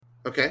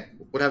Okay,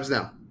 what happens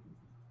now?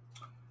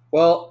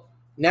 Well,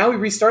 now we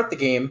restart the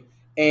game,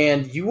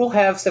 and you will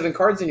have 7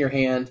 cards in your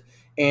hand,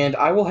 and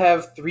I will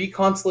have 3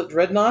 Consulate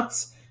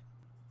Dreadnoughts,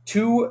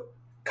 2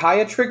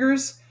 Kaya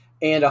triggers,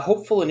 and a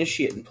Hopeful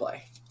Initiate in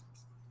play.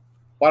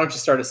 Why don't you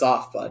start us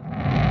off, bud?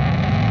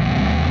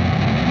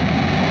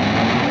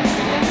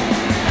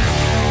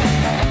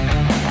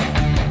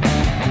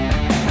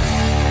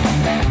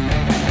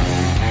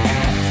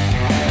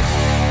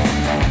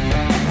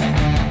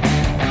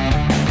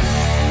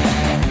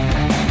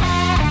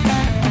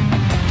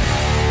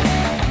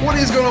 What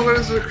is going on?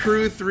 This is the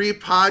Crew 3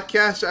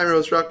 podcast. I'm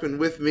Rose Ruckman.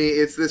 With me,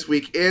 it's this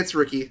week, it's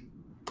Ricky.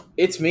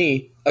 It's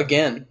me,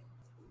 again.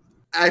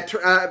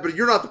 But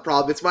you're not the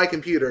problem. It's my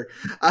computer.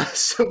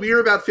 So we are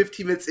about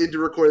 15 minutes into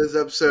record this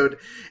episode,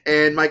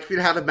 and my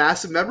computer had a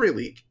massive memory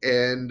leak.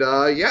 And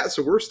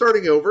so we're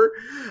starting over.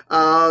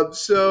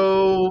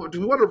 So do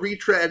we want to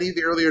retread any of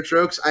the earlier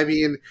jokes? I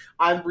mean,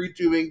 I'm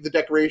redoing the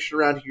decoration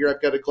around here.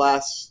 I've got a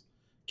glass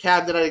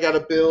cabinet I got to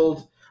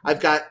build. I've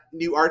got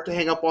new art to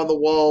hang up on the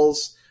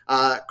walls.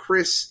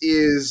 Chris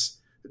is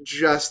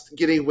just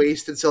getting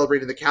wasted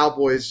celebrating the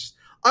Cowboys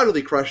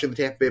utterly crushing the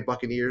Tampa Bay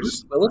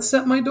Buccaneers. Willis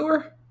at my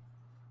door?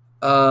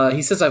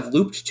 He says I've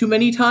looped too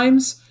many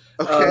times.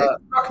 Okay.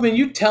 Ruckman,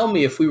 you tell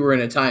me if we were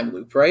in a time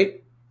loop,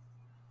 right?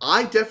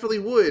 I definitely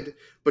would,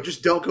 but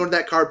just don't go into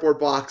that cardboard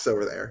box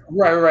over there.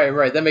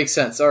 Right. That makes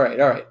sense. All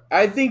right.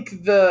 I think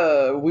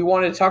we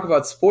wanted to talk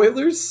about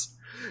spoilers.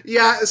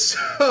 Yeah,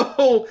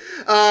 so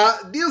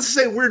needless to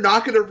say, we're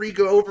not going to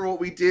re-go over what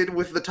we did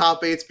with the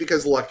top eights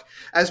because, look,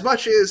 as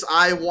much as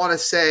I want to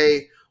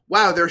say,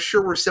 wow, there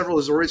sure were several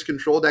Azorius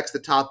control decks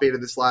that top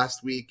eighted this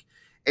last week,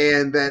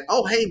 and then,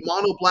 oh, hey,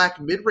 Mono Black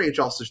mid-range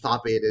also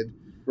top eighted.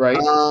 Right.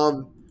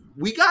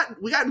 We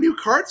got new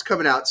cards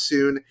coming out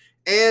soon,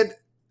 and,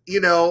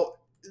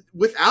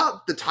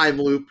 without the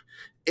time loop,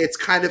 it's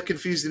kind of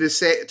confusing to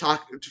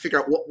figure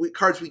out what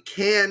cards we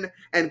can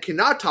and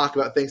cannot talk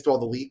about thanks to all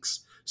the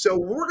leaks. So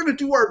we're going to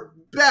do our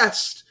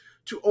best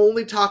to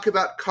only talk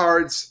about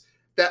cards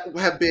that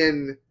have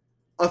been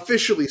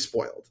officially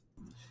spoiled.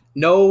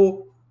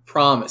 No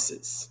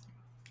promises.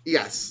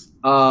 Yes.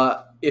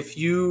 If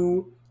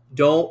you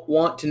don't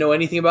want to know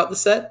anything about the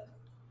set,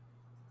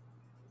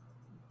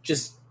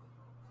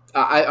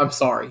 I'm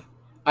sorry.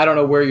 I don't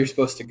know where you're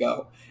supposed to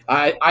go.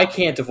 I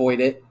can't avoid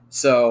it,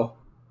 so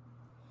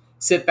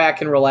sit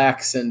back and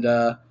relax, and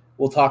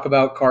we'll talk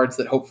about cards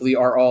that hopefully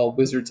are all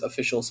Wizards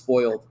official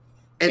spoiled.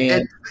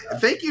 And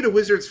thank you to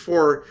Wizards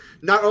for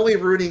not only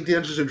ruining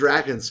Dungeons &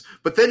 Dragons,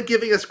 but then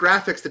giving us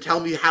graphics to tell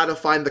me how to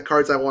find the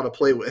cards I want to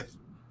play with.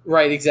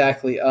 Right,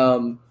 exactly.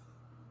 The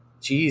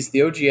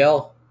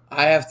OGL.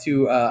 I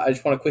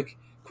just want a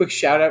quick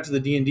shout out to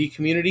the D&D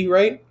community,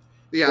 right?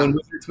 Yeah. When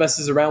Wizards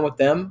messes around with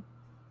them,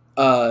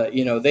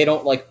 they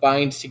don't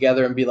bind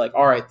together and be like,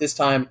 all right, this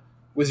time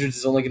Wizards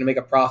is only going to make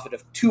a profit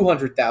of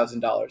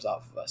 $200,000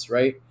 off of us,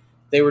 right?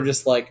 They were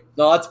just like,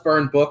 no, let's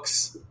burn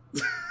books.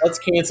 Let's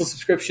cancel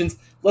subscriptions.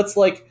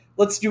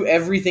 Let's do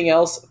everything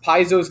else.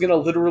 Paizo is going to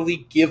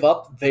literally give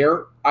up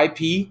their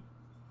IP.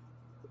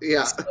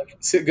 Yeah.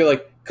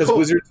 Because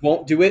Wizards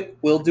won't do it,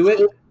 we'll do it.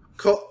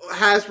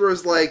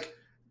 Hasbro's like,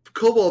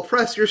 Cobalt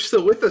Press, you're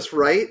still with us,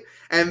 right?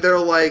 And they're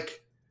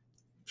like,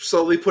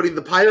 slowly putting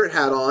the pirate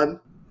hat on.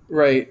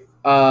 Right.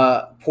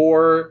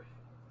 Poor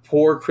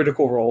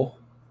Critical Role.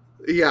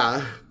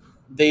 Yeah.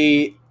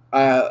 They,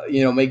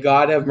 may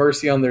God have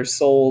mercy on their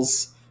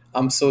souls.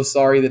 I'm so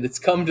sorry that it's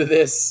come to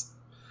this.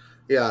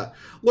 Yeah.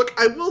 Look,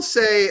 I will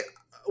say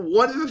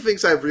one of the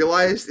things I've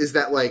realized is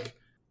that,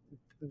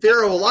 there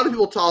are a lot of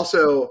people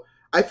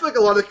I feel like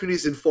a lot of the community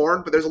is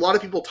informed, but there's a lot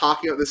of people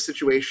talking about this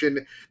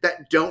situation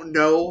that don't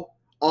know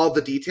all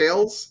the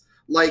details.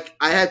 Like,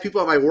 I had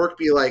people at my work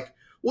be like,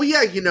 well,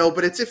 yeah,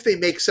 but it's if they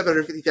make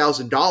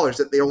 $750,000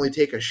 that they only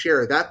take a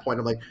share at that point.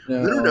 I'm like,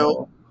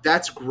 no,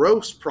 that's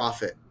gross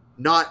profit,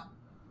 not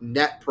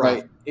net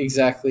profit. Right,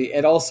 exactly.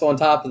 And also on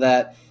top of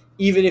that,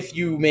 even if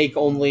you make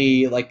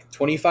only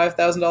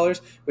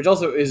 $25,000, which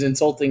also is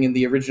insulting in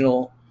the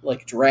original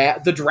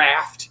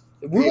draft,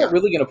 we weren't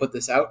really going to put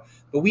this out,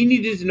 but we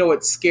needed to know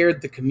what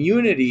scared the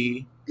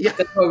community. Yeah,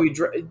 that's why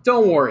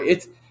don't worry.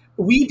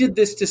 We did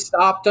this to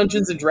stop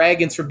Dungeons and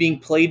Dragons from being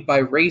played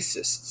by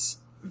racists.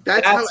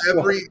 That's how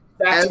every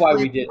why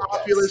we did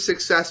popular,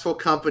 successful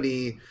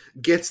company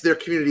gets their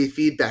community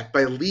feedback,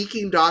 by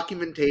leaking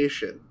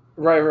documentation.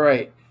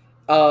 Right.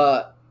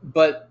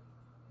 But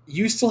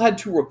you still had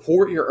to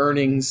report your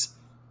earnings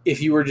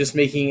if you were just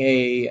making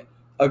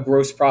a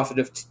gross profit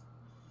of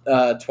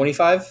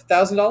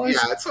 $25,000. Yeah,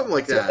 it's something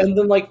like that. And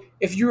then,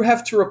 if you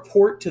have to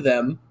report to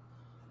them,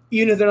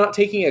 even if they're not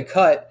taking a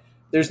cut,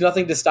 there's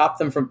nothing to stop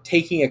them from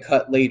taking a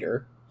cut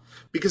later.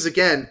 Because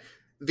again,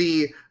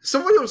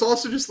 someone was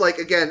also just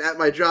at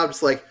my job,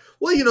 just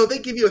well, they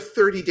give you a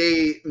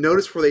 30-day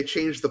notice before they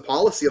change the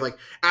policy.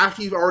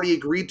 After you've already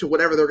agreed to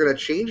whatever they're going to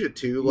change it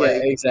to.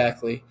 Yeah,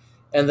 exactly.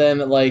 And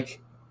then,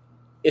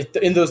 if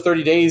in those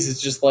 30 days,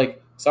 it's just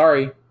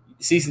sorry,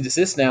 cease and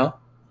desist now.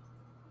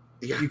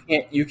 Yeah.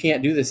 You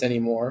can't do this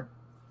anymore.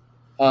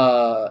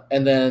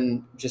 and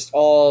then just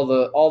all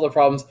the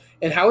problems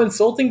and how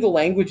insulting the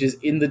language is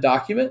in the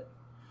document.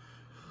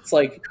 It's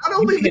like Not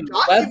only you the can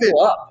document,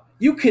 level up.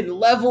 You can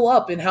level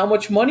up in how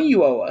much money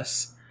you owe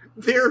us.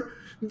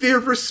 their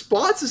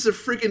response is a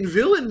freaking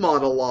villain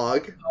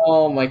monologue.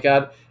 Oh my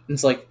god! And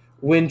it's like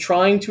when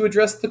trying to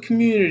address the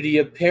community,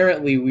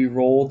 apparently we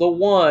rolled a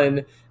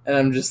 1, and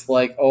I'm just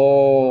like,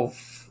 oh,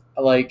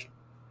 like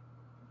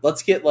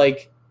let's get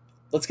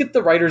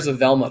the writers of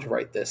Velma to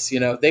write this. You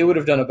know, they would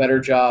have done a better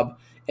job,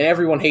 and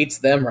everyone hates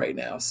them right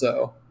now.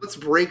 So Let's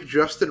break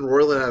Justin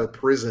Roiland out of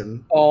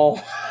prison.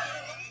 oh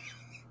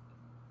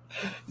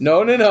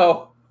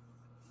no.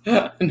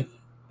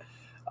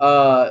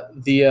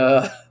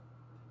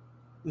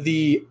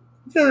 The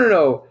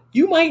no.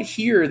 You might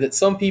hear that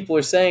some people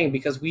are saying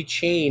because we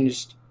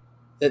changed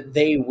that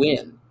they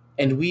win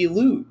and we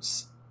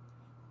lose.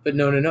 But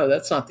no,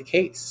 that's not the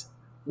case.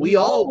 We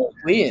all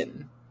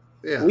win.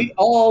 Yeah. We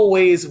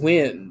always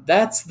win.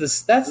 That's the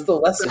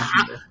lesson.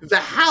 The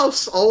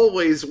house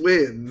always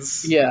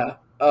wins. Yeah.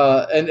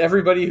 And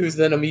everybody who's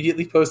then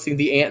immediately posting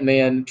the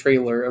Ant-Man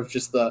trailer of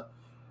just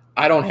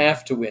I don't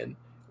have to win.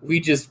 We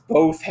just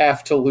both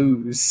have to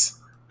lose.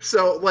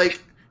 So,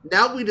 like,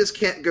 now we just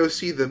can't go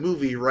see the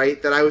movie,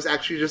 right? That I was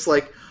actually just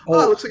like, it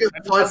looks like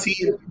a fun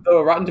scene.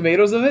 The Rotten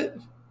Tomatoes of it?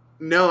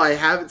 No, I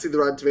haven't seen the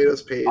Rotten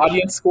Tomatoes page.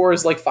 Audience score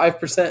is like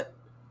 5%.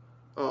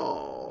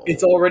 Oh.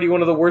 It's already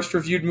one of the worst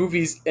reviewed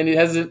movies, and it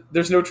hasn't.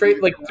 There's no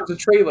trailer. Like, there's a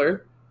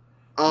trailer.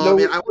 Oh,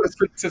 man, I want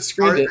critics have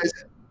screened it.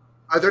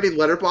 Are there any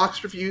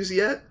Letterboxd reviews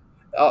yet?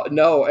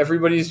 No,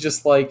 everybody's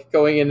just like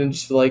going in and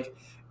just like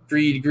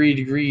greed.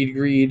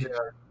 Yeah.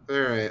 All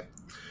right.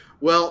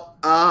 Well,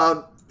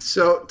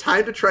 so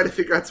time to try to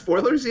figure out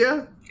spoilers,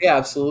 yeah? Yeah,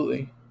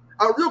 absolutely.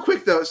 Real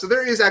quick, though, so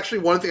there is actually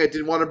one thing I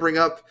did want to bring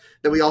up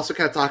that we also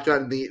kind of talked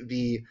about in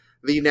the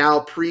now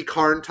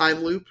pre-Karn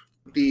time loop.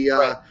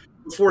 Right.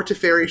 Before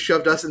Teferi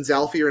shoved us and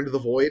Zalfir into the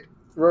void.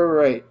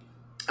 Right.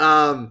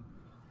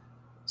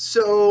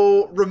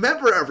 So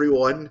remember,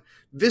 everyone,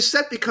 this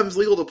set becomes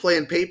legal to play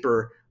in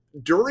paper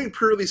during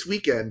pre-release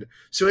weekend.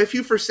 So if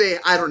you, for say,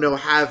 I don't know,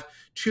 have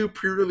two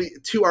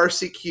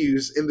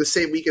RCQs in the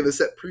same weekend that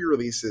set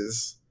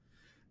pre-releases,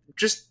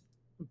 just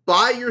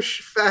buy your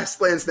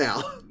Fastlands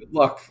now. Good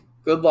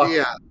luck.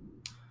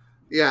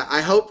 Yeah.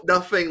 I hope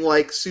nothing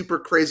like super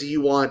crazy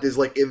you want is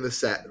like in the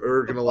set.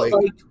 We're gonna like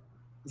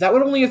that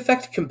would only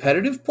affect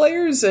competitive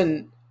players,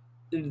 and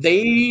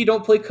they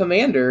don't play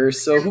Commander,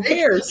 so who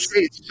cares?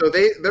 So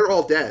they're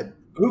all dead.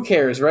 Who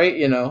cares, right?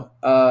 You know,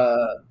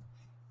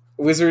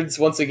 Wizards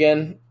once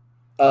again.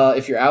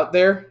 If you're out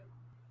there,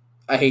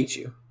 I hate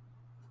you.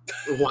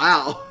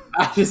 Wow.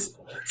 I just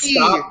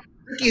stop.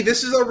 Ricky,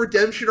 this is our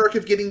redemption arc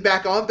of getting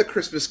back on the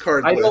Christmas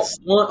card list. I don't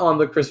want on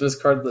the Christmas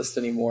card list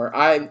anymore.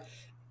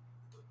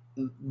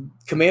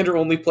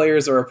 Commander-only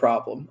players are a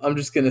problem. I'm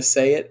just going to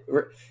say it.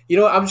 You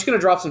know what? I'm just going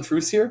to drop some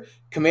truths here.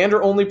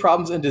 Commander-only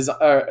problems and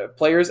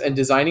players and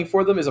designing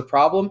for them is a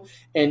problem.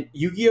 And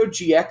Yu-Gi-Oh!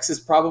 GX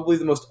is probably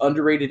the most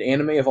underrated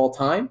anime of all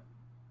time.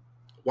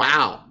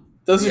 Wow.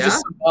 Those are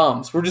just some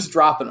bombs. We're just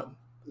dropping them.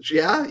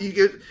 Yeah? You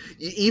get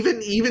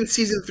even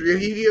Season 3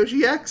 of Yu-Gi-Oh!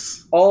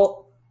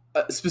 GX?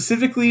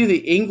 Specifically the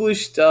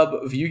English dub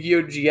of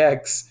Yu-Gi-Oh!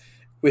 GX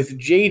with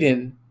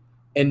Jaden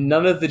and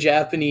none of the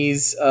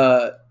Japanese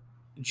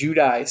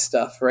Judai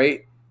stuff,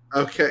 right?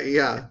 Okay,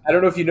 yeah. I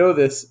don't know if you know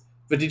this,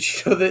 but did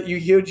you know that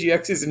Yu-Gi-Oh!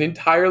 GX is an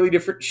entirely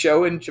different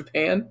show in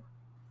Japan?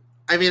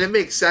 I mean, it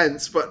makes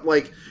sense, but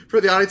like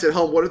for the audience at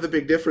home, what are the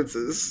big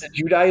differences?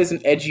 Judai is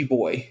an edgy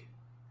boy.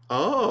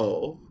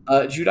 Oh.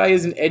 Judai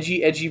is an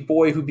edgy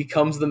boy who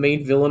becomes the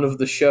main villain of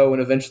the show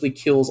and eventually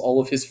kills all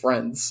of his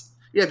friends.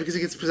 Yeah, because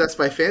he gets possessed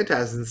by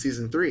Phantasm in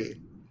Season 3.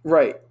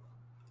 Right.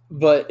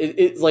 But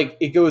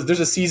it goes, there's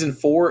a Season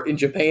 4 in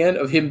Japan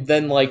of him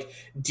then like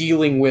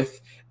dealing with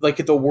like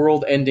the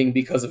world ending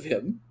because of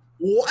him.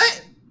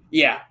 What?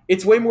 Yeah.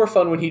 It's way more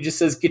fun when he just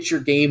says, get your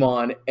game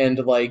on, and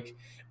like,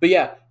 but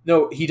yeah,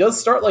 no, he does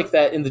start like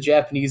that in the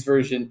Japanese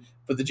version,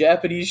 but the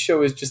Japanese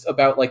show is just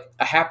about like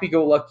a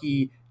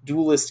happy-go-lucky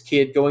duelist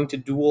kid going to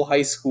dual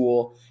high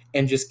school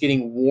and just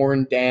getting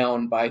worn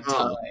down by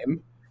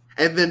time.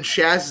 And then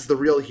Chaz is the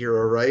real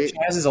hero, right?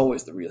 Chaz is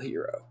always the real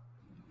hero.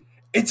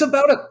 It's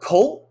about a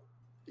cult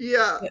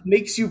that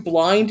makes you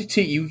blind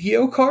to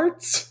Yu-Gi-Oh!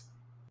 Cards.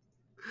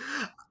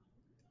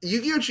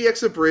 Yu-Gi-Oh!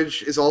 GX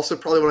Abridged is also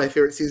probably one of my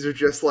favorite scenes of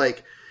just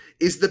like,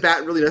 is the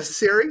bat really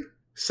necessary?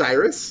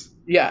 Cyrus?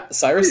 Yeah,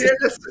 Cyrus.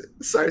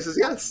 Cyrus says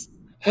yes.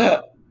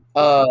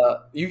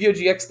 Yu-Gi-Oh!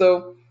 GX,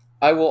 though,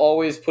 I will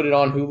always put it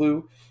on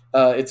Hulu.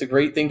 It's a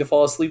great thing to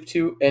fall asleep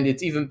to, and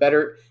it's even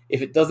better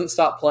if it doesn't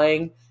stop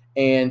playing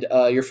and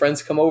your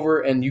friends come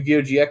over and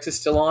Yu-Gi-Oh! GX is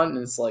still on, and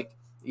it's like,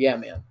 yeah,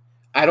 man.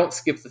 I don't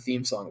skip the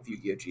theme song of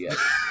Yu-Gi-Oh! GX.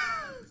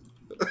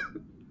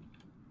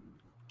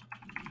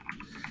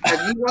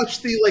 Have you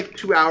watched the like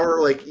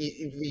 2-hour like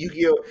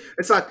Yu-Gi-Oh?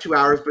 It's not 2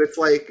 hours, but it's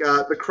like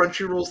the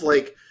Crunchyroll's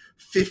like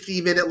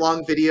 50-minute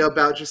long video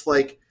about just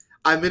like,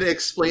 I'm going to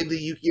explain the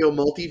Yu-Gi-Oh!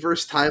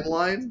 Multiverse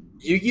timeline.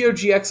 Yu-Gi-Oh!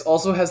 GX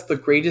also has the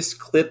greatest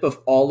clip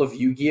of all of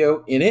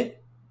Yu-Gi-Oh! in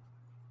it.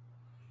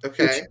 which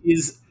Okay.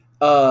 is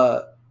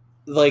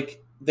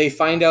like they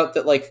find out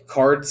that like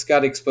cards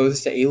got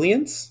exposed to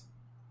aliens.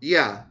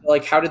 Yeah.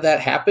 Like, how did that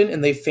happen?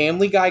 And they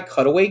Family Guy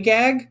cutaway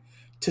gag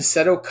to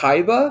Seto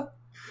Kaiba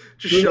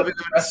Just doing a shoving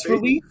them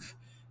in space.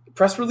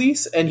 press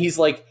release, and he's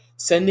like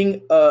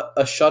sending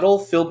a shuttle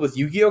filled with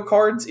Yu-Gi-Oh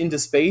cards into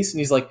space, and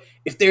he's like,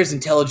 if there's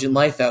intelligent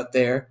life out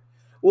there,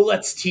 well,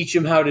 let's teach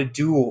them how to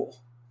duel.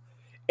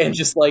 And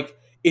just like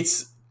and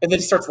then he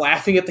starts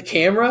laughing at the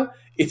camera.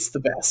 It's the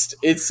best.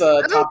 It's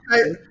top.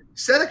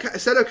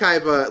 Seto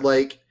Kaiba,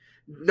 like,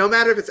 no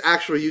matter if it's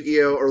actual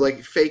Yu-Gi-Oh or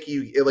like fake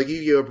Yu-Gi-Oh, like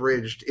Yu-Gi-Oh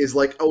abridged, is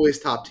like always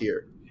top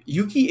tier.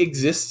 Yugi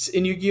exists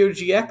in Yu-Gi-Oh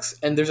GX,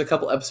 and there's a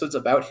couple episodes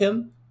about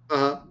him.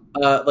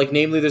 Uh-huh. Like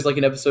namely, there's like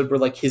an episode where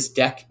like his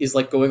deck is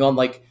like going on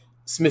like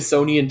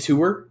Smithsonian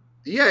tour.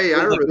 Yeah,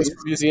 I remember like,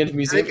 museum to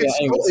museum. It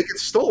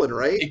gets stolen,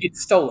 right? It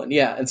gets stolen,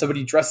 yeah. And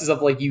somebody dresses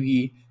up like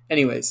Yugi.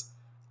 Anyways,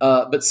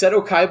 but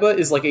Seto Kaiba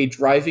is like a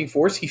driving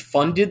force. He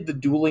funded the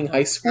dueling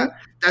high school. Yeah,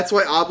 that's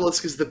why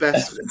Obelisk is the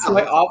best. That's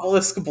why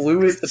Obelisk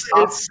Blue is the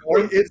top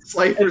score. It's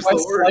Slifer's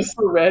the worst.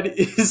 Slifer Red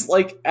is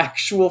like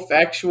actual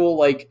factual,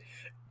 like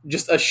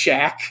just a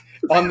shack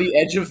on the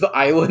edge of the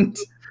island.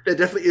 That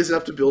definitely isn't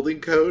up to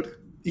building code.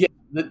 Yeah,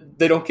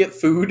 they don't get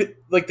food.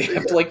 Like they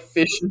have to like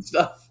fish and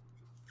stuff.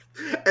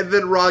 And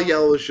then Raw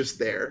Yellow is just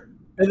there.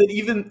 And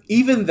then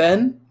even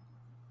then,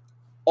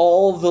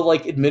 all the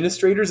like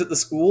administrators at the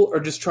school are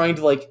just trying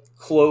to like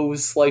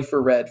close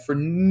Slifer Red for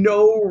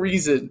no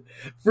reason.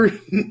 For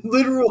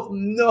literal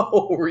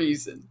no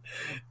reason.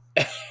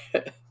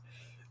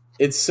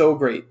 It's so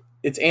great.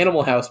 It's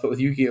Animal House, but with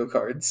Yu-Gi-Oh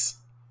cards.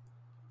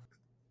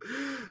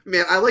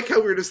 Man, I like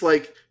how we were just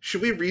like,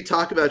 should we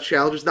re-talk about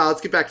challenges? Now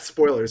let's get back to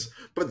spoilers.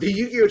 But the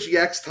Yu-Gi-Oh!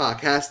 GX talk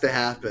has to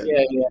happen.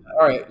 Yeah.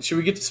 All right, should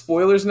we get to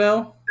spoilers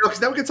now? No,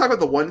 because now we can talk about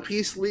the One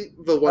Piece leak.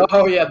 The One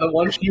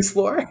Piece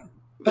lore.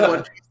 The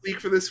One Piece leak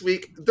for this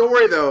week. Don't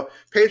worry though,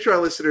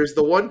 Patreon listeners,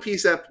 the One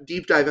Piece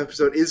deep dive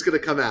episode is going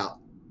to come out.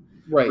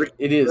 Right,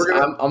 it is.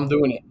 I'm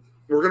doing it.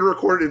 We're going to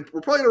record it.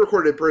 We're probably going to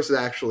record it in person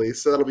actually,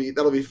 so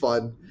that'll be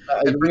fun.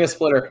 And bring a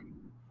splitter.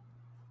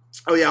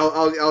 Oh yeah,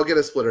 I'll get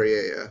a splitter.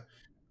 Yeah.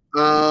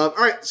 All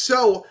right,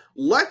 so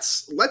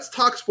let's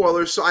talk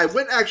spoilers. So I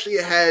went actually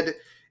ahead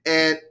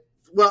and,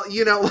 well,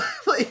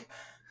 like,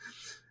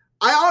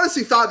 I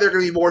honestly thought there were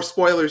going to be more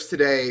spoilers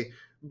today,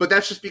 but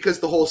that's just because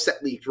the whole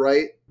set leaked,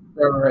 right?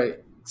 Right.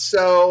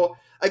 So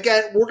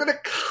again, we're going to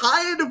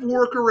kind of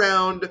work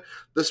around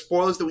the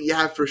spoilers that we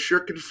have for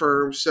sure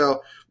confirmed.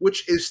 So,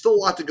 which is still a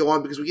lot to go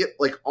on because we get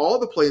like all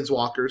the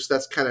planeswalkers.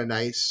 That's kind of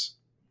nice.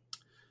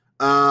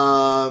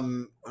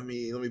 Let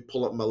me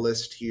pull up my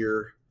list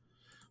here.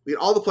 We had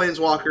all the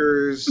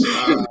planeswalkers.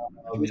 Can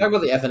we talk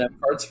about the FNM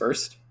cards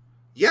first?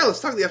 Yeah,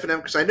 let's talk the FNM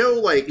because I know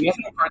like the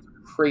FNM cards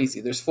are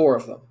crazy. There's 4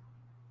 of them.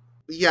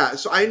 Yeah,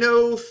 so I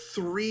know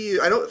 3.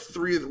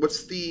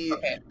 What's the?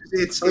 Okay.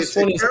 First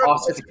one is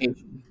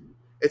ossification.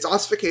 It's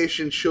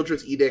ossification,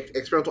 Children's Edict,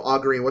 Experimental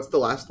Augury, and what's the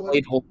last one?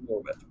 Bladehold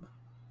Warwhip.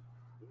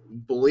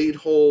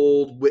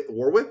 Bladehold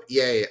Warwhip.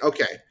 Yeah.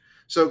 Okay.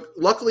 So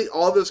luckily,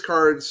 all those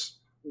cards,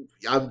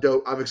 I'm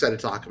excited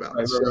to talk about.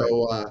 Right.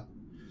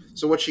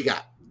 So what you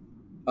got?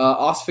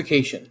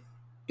 Ossification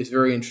is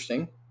very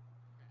interesting.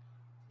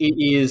 It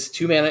is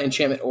 2 mana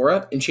enchantment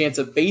aura. Enchants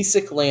a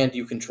basic land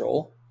you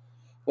control.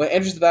 When it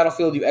enters the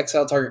battlefield, you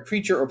exile target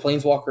creature or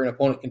planeswalker an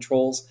opponent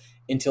controls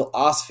until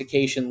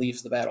ossification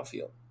leaves the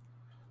battlefield.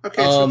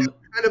 Okay, so it's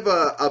kind of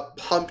a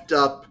pumped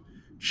up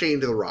Chain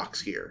to the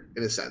Rocks here,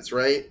 in a sense,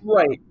 right?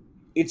 Right.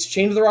 It's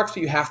Chain to the Rocks,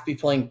 but you have to be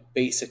playing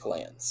basic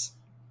lands.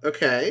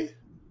 Okay.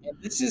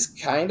 And this is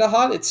kind of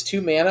hot. It's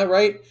 2 mana,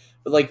 right?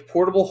 But like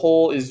Portable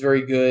Hole is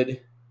very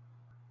good.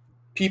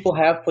 People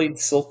have played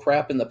Silk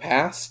Wrap in the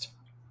past.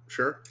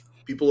 Sure.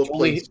 People have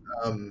played.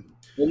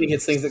 Only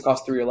hits things that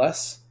cost 3 or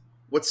less.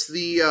 What's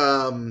the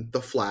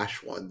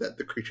flash one that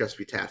the creature has to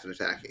be tapped and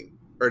attacking,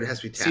 or it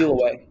has to be tapped? Seal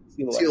Away.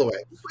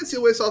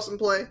 Seal Away saw some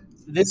play.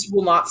 This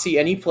will not see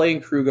any play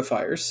in Kruga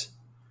Fires,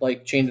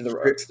 like Chain to the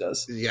Rocks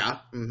does. Yeah,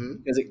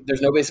 because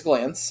there's no basic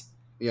lands.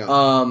 Yeah.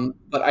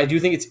 But I do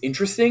think it's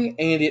interesting,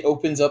 and it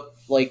opens up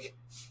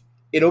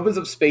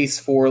space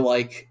for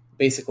like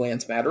basic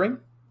lands mattering.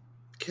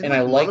 And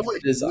I like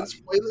the design.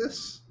 Play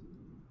this?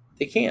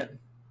 They can,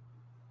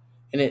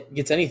 and it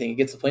gets anything. It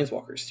gets the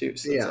planeswalkers too,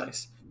 so yeah. It's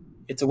nice.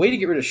 It's a way to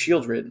get rid of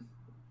Shieldred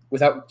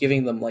without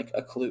giving them like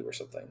a clue or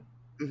something,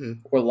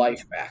 or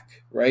life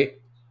back, right?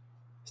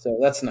 So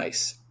that's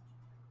nice.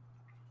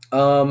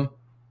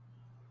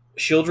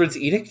 Shieldred's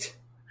Edict.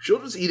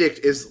 Shieldred's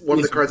Edict is one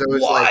of the cards I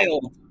was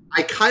wild. Like.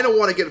 I kind of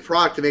want to get a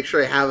product to make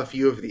sure I have a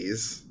few of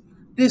these.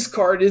 This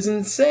card is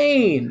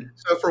insane.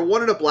 So for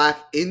 1 and a black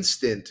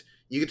instant,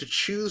 you get to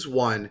choose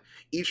one.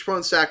 Each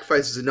opponent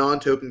sacrifices a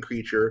non-token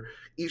creature.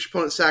 Each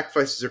opponent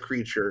sacrifices a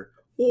creature,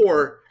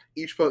 or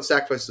each opponent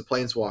sacrifices a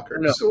planeswalker.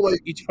 No, so like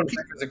each opponent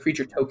sacrifices a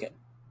creature token.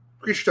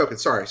 Creature token.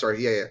 Sorry.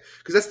 Yeah.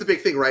 Because that's the big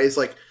thing, right? Is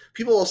like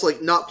people also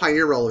like not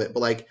Pioneer relevant,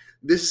 but like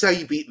this is how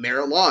you beat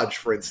Merit Lodge,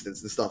 for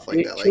instance, and stuff like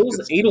that. It kills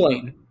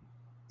Adelaine.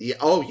 Yeah.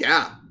 Oh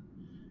yeah.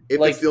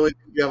 If it's the only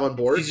thing you have on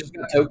board, she's just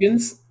got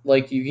tokens.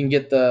 Like you can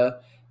get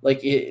the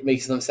Like it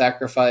makes them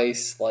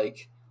sacrifice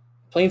like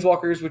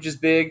planeswalkers, which is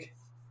big.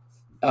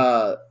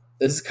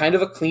 This is kind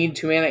of a clean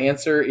 2-mana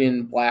answer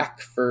in black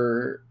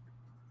for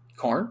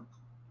Karn.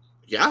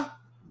 Yeah.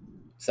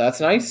 So that's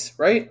nice,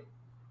 right?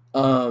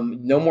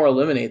 No more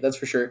eliminate, that's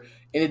for sure.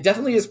 And it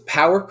definitely is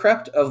power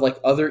crept of like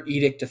other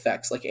edict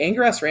effects. Like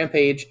Angrass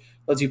Rampage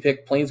lets you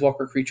pick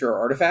planeswalker, creature, or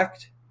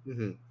artifact.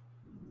 Mm-hmm.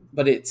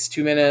 But it's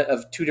 2 mana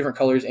of 2 different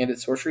colors and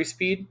its sorcery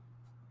speed.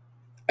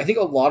 I think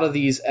a lot of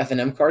these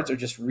FNM cards are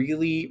just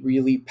really,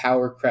 really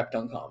power crept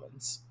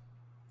uncommons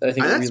that I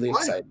think are really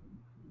exciting.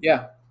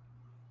 Yeah.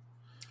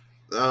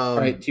 All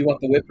right. Do you want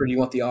the whip or do you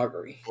want the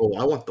augury? Oh,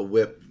 I want the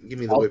whip. Give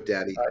me the whip,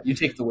 daddy. All right, you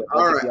take the whip.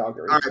 I'll take the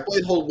augury. All right.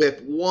 Bladehold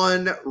Whip.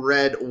 1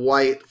 red,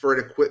 white for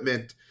an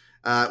equipment.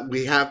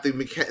 We have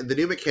the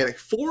new mechanic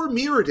for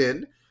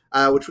Mirrodin,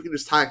 which we can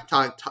just kind of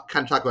talk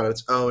about on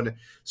its own.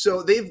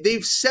 So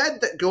they've said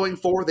that going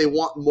forward they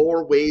want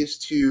more ways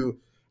to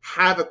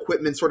have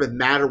equipment sort of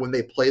matter when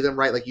they play them,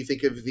 right? Like you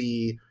think of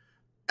the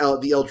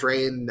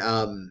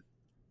Eldraine,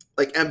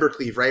 like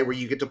Embercleave, right, where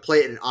you get to play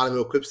it and it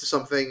auto equips to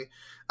something.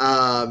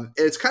 And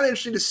it's kind of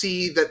interesting to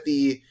see that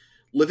the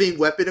living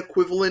weapon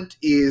equivalent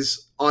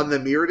is on the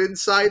Mirrodin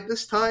side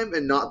this time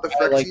and not the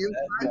Phyrexian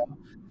side.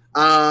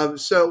 Yeah.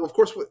 So, of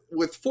course,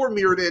 with for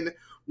Mirrodin,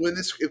 when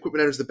this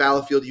equipment enters the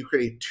battlefield, you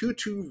create a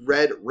 2/2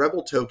 red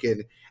rebel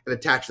token and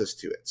attach this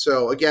to it.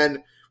 So,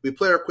 again, we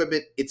play our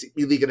equipment, it's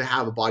immediately going to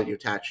have a body to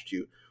attach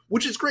to,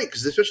 which is great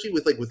because especially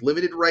with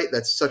limited, right?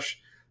 That's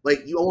such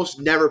you almost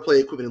never play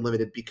equipment in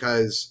limited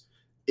because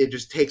it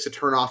just takes a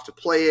turn off to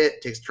play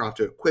it takes a turn off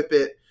to equip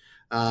it.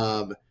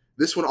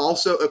 This one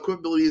also,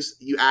 equipment abilities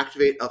you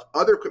activate of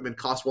other equipment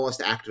cost 1 less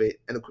to activate,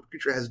 and the equipped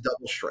creature has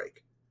double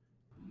strike.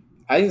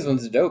 I think this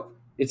one's dope.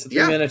 It's a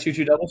 3-mana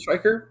 2/2 double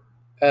striker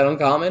at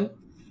uncommon,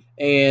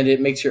 and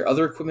it makes your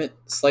other equipment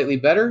slightly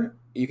better.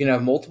 You can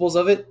have multiples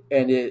of it,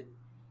 and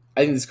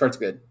I think this card's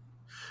good.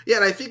 Yeah,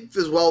 and I think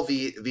as well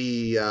the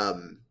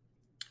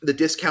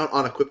discount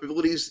on equip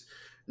abilities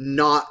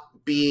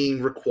not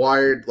being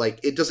required,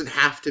 it doesn't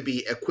have to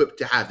be equipped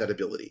to have that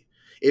ability.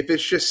 If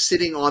it's just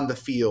sitting on the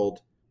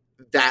field,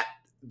 that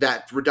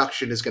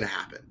reduction is going to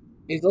happen.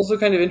 It's also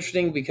kind of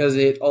interesting because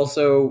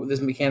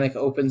this mechanic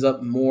opens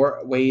up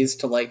more ways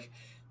to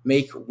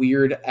make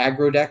weird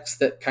aggro decks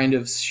that kind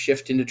of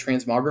shift into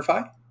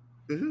transmogrify.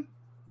 Mm-hmm.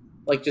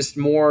 Just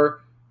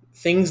more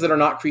things that are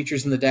not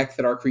creatures in the deck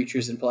that are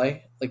creatures in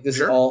play. This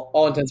is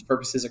all intents and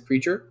purposes a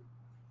creature.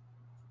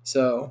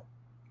 So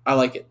I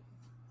like it.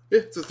 Yeah,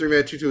 it's a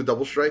 3-mana 2/2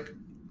 double strike.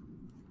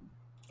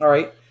 All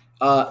right.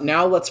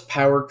 Now let's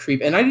power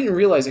creep. And I didn't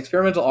realize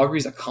Experimental Augury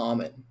is a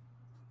common.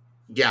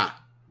 Yeah.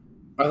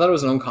 I thought it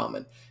was an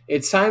uncommon.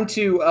 It's time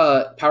to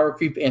power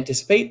creep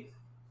Anticipate.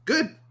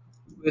 Good.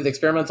 With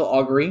Experimental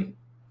Augury.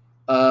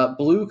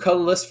 Blue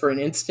colorless for an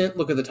instant.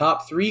 Look at the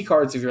top 3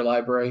 cards of your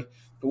library.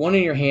 Put 1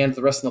 in your hand,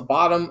 the rest in the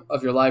bottom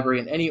of your library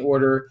in any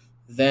order,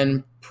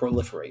 then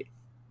proliferate.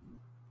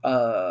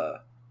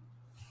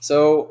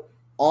 So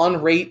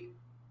on rate,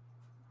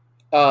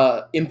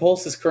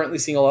 Impulse is currently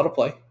seeing a lot of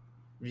play.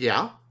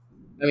 Yeah.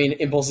 I mean,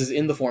 Impulse is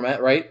in the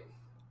format, right?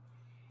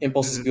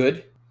 Impulse is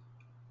good.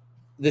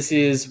 This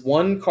is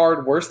 1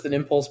 card worse than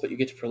Impulse, but you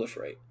get to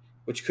proliferate,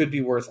 which could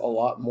be worth a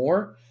lot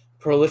more.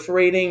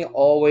 Proliferating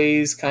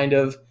always kind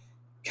of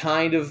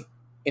an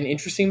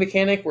interesting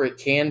mechanic where it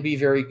can be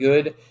very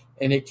good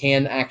and it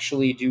can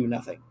actually do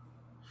nothing.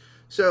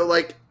 So,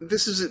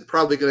 this isn't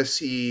probably going to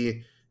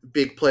see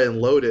big play in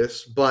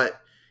Lotus, but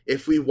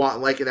if we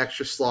want, an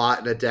extra slot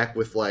in a deck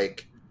with,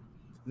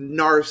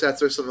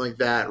 Narsets or something like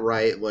that,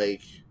 right? Well,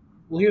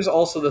 here's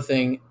also the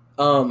thing.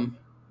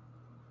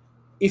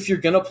 If you're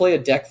going to play a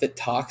deck that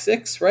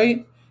toxics,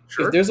 right?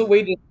 Sure. If there's a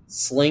way to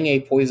sling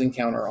a poison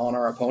counter on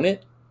our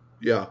opponent,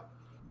 yeah,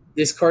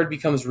 this card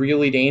becomes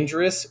really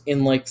dangerous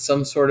in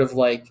some sort of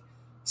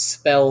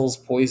spells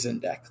poison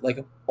deck,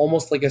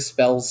 almost like a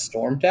spells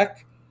storm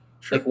deck.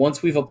 Sure.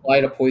 Once we've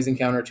applied a poison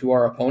counter to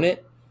our opponent,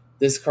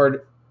 this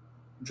card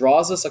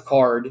draws us a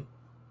card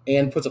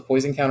and puts a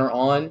poison counter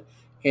on.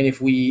 And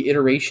if we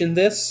iteration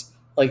this,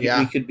 we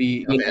could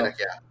be,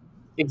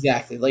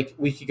 exactly,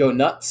 we could go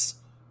nuts.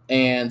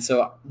 And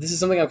so this is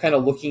something I'm kind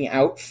of looking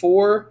out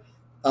for.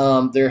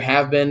 There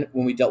have been,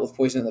 when we dealt with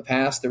poison in the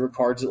past, there were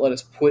cards that let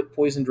us put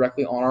poison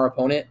directly on our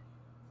opponent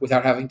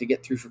without having to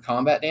get through for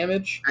combat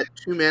damage. At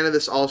 2 mana,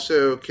 this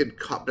also could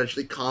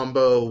potentially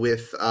combo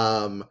with,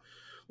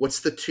 what's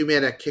the 2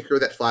 mana kicker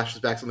that flashes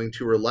back something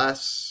 2 or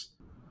less?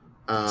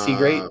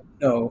 Seagrate?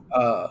 No.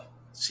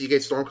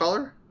 Seagate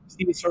Stormcaller?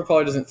 Seagate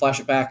Stormcaller doesn't flash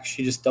it back.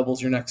 She just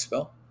doubles your next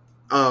spell.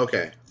 Oh,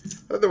 okay. I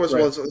thought there was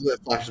one that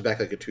flashes back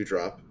like a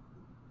 2-drop.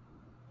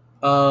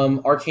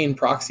 Arcane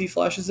Proxy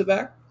flashes it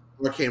back?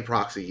 Arcane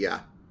Proxy,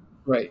 yeah.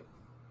 Right.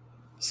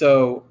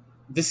 So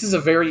this is a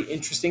very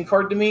interesting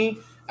card to me.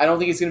 I don't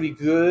think it's going to be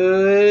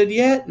good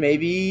yet.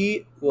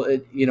 Maybe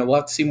we'll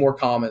have to see more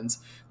commons.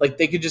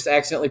 They could just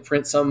accidentally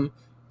print some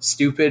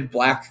stupid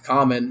black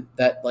common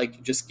that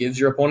just gives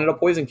your opponent a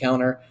poison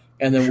counter,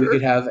 and then we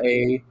could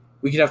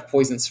have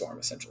Poison Storm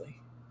essentially,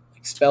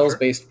 spells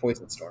based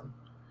Poison Storm.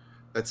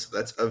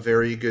 That's a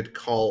very good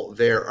call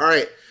there. All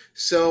right.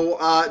 So,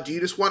 do you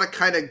just want to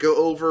kind of go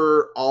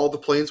over all the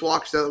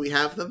planeswalkers now that we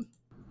have them?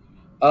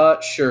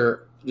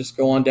 Sure. Just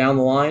go on down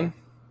the line.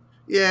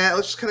 Yeah,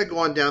 let's just kind of go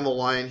on down the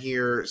line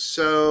here.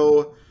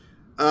 So,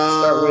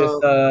 Start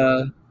with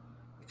uh,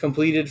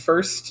 completed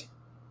first.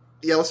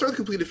 yeah, let's start with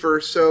completed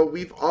first. So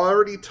we've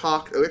already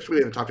talked. Oh, actually,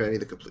 we haven't talked about any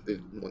of the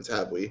completed ones,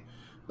 have we?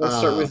 Let's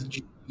start Uh, with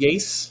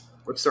Jace.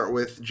 let's start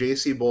with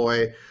JC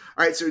Boy.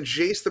 All right, so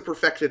Jace the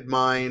Perfected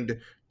Mind,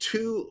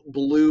 2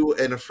 blue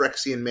and a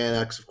Phyrexian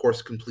Manax, of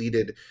course,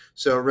 completed.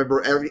 So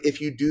remember,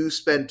 if you do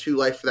spend 2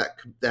 life for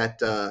that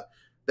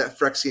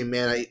Phyrexian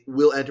mana, it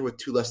will enter with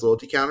 2 less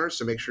loyalty counters.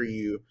 So make sure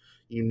you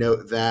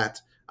note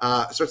that.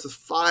 It starts with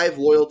 5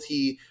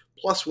 loyalty.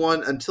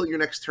 +1 until your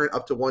next turn,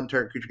 up to 1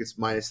 target creature gets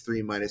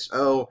 -3,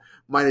 -0.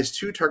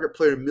 -2, target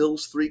player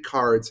mills 3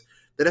 cards.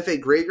 Then if a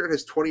graveyard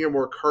has 20 or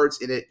more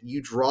cards in it,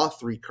 you draw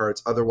 3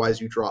 cards. Otherwise,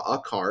 you draw a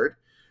card.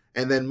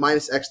 And then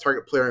 -X,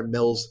 target player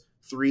mills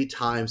 3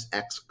 times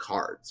X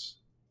cards.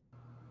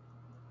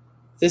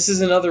 This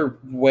is another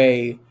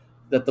way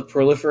that the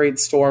Proliferate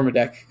Storm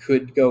deck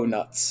could go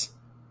nuts.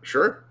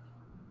 Sure.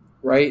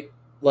 Right?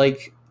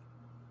 Like,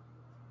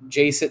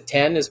 Jace at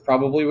 10 is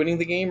probably winning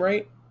the game,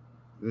 right?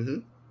 Mm-hmm.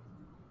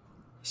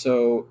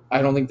 So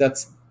I don't think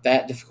that's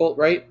that difficult,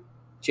 right?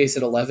 Jace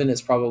at 11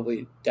 is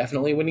probably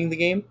definitely winning the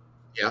game.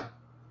 Yeah.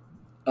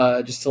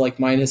 Just to like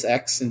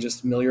 -X and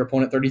just mill your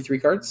opponent 33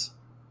 cards.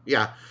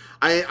 Yeah.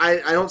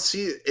 I don't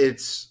see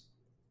it's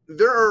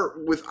there are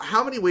with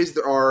how many ways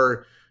there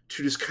are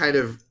to just kind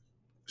of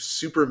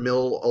super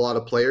mill a lot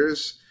of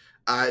players.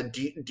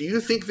 Do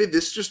you think that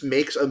this just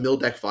makes a mill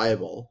deck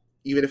viable,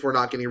 even if we're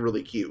not getting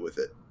really cute with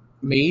it?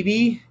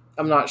 Maybe.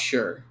 I'm not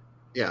sure.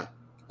 Yeah.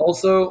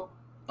 Also,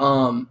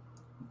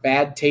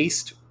 bad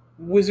taste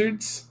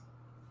wizards.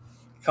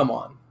 Come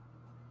on.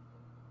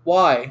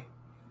 Why?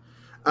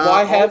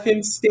 Why have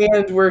him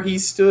stand where he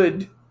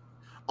stood?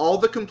 All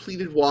the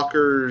completed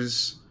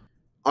walkers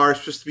are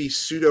supposed to be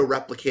pseudo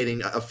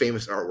replicating a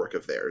famous artwork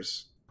of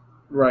theirs.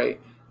 Right.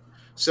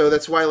 So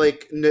that's why,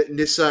 like,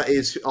 Nissa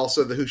is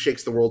also the Who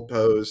Shakes the World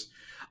pose.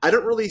 I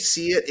don't really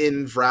see it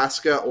in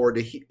Vraska or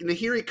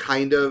Nahiri,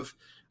 kind of.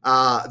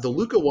 The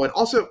Luca one.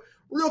 Also,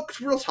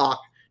 real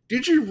talk.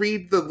 Did you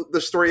read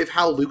the story of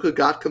how Luca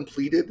got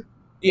completed?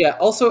 Yeah,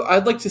 also,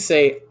 I'd like to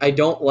say I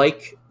don't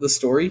like the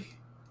story.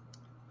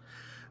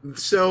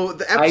 So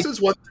the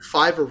episodes 1 through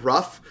 5 are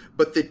rough,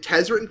 but the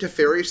Tezzeret and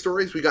Teferi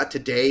stories we got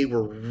today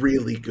were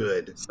really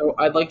good. So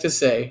I'd like to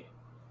say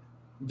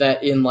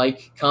that in,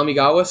 like,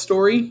 Kamigawa's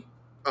story,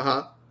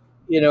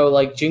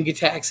 like,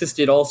 Jin-Gitaxias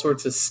did all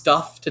sorts of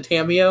stuff to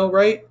Tamiyo,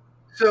 right?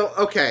 So,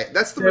 okay,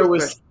 that's the real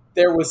question.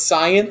 There was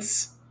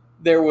science.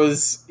 There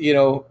was,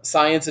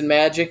 science and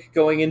magic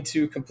going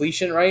into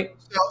completion, right?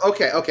 So,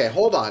 okay,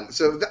 hold on.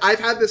 So I've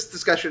had this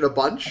discussion a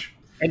bunch.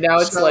 And now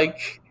it's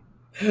like,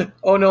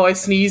 oh no, I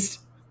sneezed.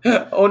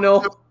 Oh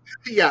no.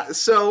 Yeah,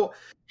 so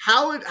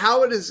how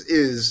it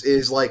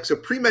is like, so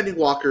pre-Mending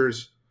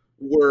Walkers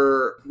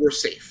were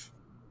safe.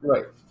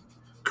 Right.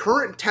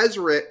 Current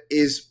Tezzeret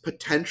is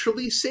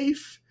potentially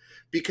safe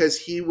because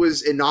he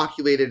was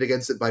inoculated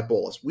against it by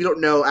Bolas. We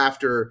don't know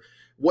after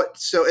what,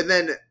 so, and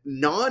then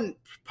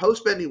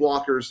post-Mending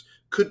Walkers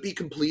could be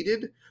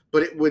completed,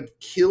 but it would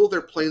kill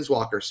their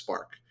Planeswalker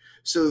spark.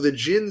 So the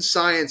Jin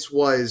science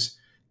was,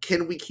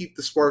 can we keep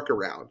the spark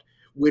around?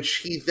 Which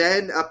he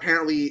then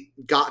apparently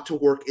got to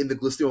work in the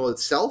Glistening Well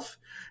itself.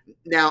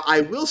 Now,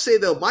 I will say,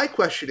 though, my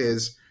question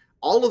is,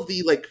 all of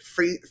the, like,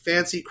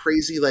 fancy,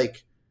 crazy,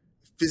 like,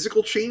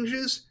 physical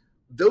changes,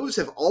 those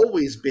have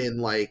always been,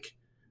 like,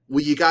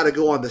 well, you got to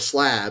go on the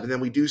slab, and then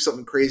we do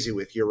something crazy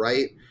with you,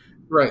 right?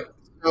 Right.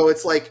 So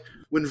it's like,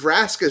 when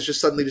Vraska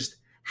just suddenly just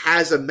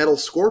has a metal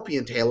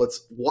scorpion tail,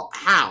 it's,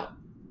 how?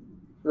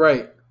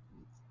 Right.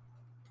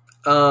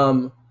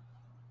 I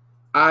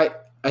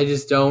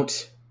just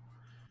don't...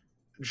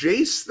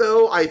 Jace,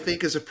 though, I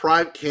think is a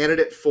prime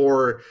candidate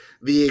for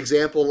the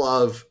example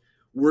of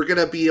we're going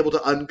to be able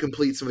to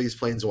uncomplete some of these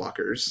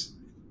Planeswalkers.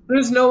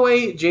 There's no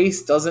way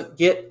Jace doesn't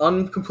get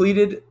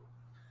uncompleted.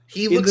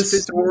 He looks in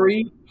the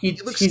story.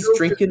 He's so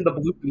drinking the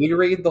blue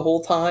Gatorade the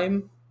whole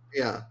time.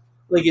 Yeah.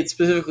 Like, it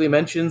specifically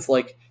mentions,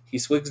 like, he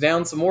swigs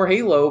down some more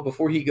Halo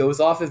before he goes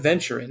off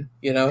adventuring,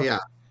 Yeah.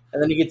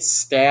 And then he gets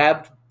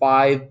stabbed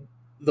by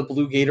the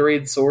blue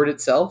Gatorade sword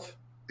itself.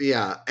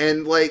 Yeah,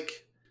 and,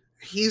 like,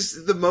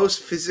 he's the most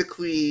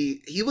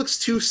physically... He looks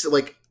too,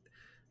 like,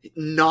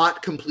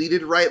 not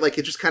completed right. Like,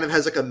 it just kind of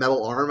has, like, a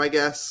metal arm, I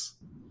guess.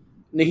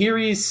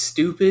 Nahiri's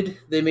stupid.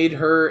 They made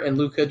her and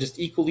Luca just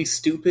equally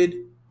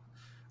stupid.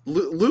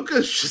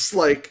 Luca's just,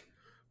 like,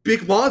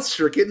 big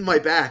monster, get in my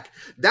back.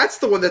 That's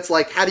the one that's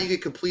like, how do you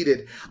get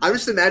completed? I'm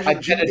just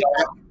imagining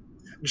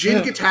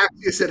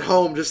Jin-Gitaxias at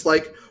home, just,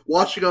 like,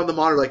 watching on the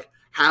monitor, like,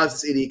 how's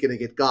this idiot gonna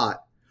get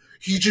got?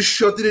 He just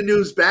shoved it into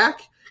his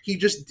back? He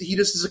just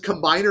is a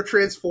combiner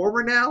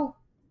transformer now?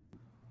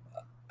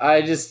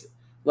 I just,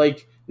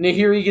 like,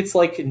 Nahiri gets,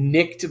 like,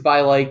 nicked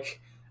by,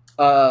 like,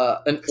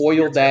 an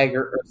oil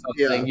dagger or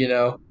something,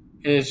 and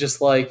it's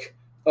just like,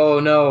 oh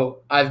no,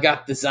 I've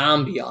got the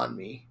zombie on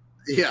me.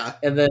 Yeah.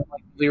 And then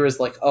like, Lyra's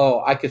like,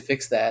 oh, I could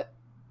fix that.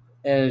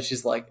 And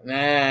she's like,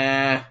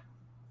 nah.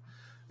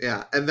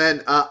 Yeah. And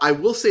then I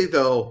will say,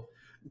 though,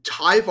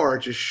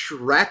 Tyvar just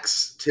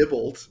Shreks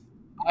Tybalt.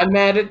 I'm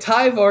mad at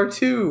Tyvar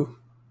too.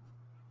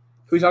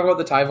 Can we talk about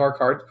the Tyvar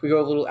card? Can we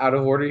go a little out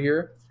of order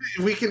here?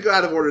 We can go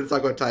out of order to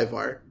talk about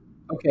Tyvar.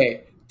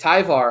 Okay,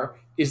 Tyvar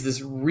is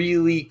this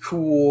really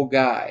cool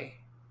guy.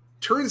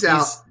 Turns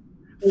out,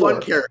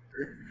 fun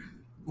character.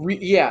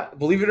 Yeah,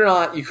 believe it or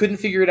not, you couldn't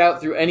figure it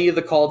out through any of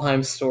the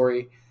Kaldheim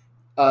story.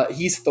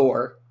 He's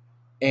Thor,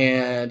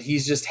 and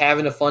he's just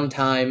having a fun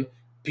time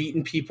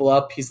beating people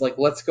up. He's like,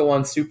 let's go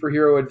on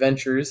superhero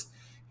adventures.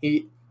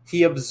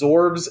 He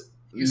absorbs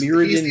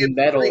Mirrodin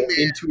metal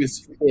into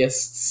his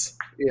fists.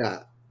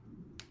 Yeah.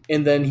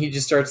 And then he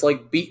just starts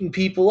like beating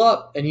people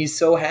up, and he's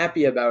so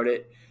happy about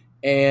it.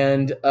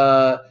 And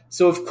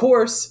so, of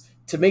course,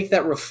 to make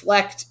that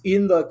reflect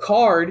in the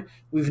card,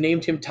 we've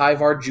named him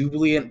Tyvar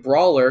Jubilant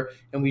Brawler,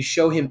 and we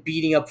show him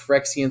beating up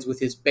Phyrexians with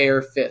his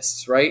bare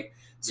fists, right?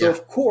 So,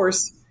 of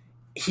course,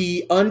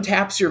 he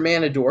untaps your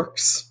Mana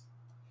Dorks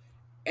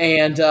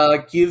and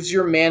gives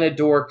your Mana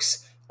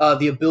Dorks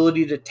the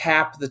ability to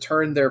tap the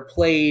turn they're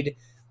played,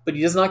 but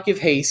he does not give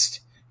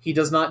haste. He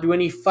does not do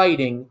any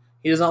fighting.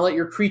 He does not let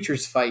your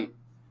creatures fight.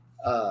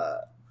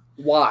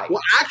 Why?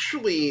 Well,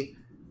 actually,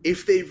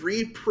 if they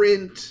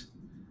reprint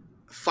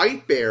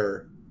Fight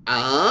Bear,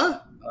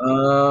 no.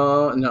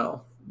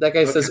 That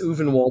guy says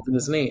Uvenwald in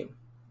his name.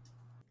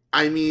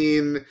 I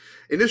mean,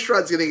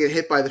 Innistrاد's going to get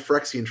hit by the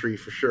Phyrexian tree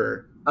for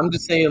sure. I'm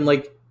just saying,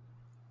 like,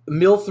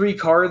 mill 3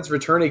 cards,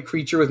 return a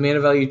creature with mana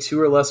value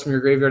 2 or less from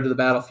your graveyard to the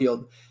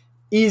battlefield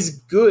is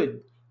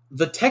good.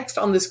 The text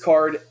on this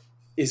card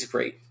is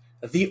great.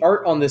 The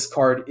art on this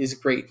card is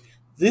great.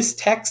 This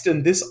text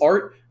and this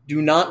art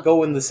do not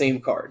go in the same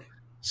card.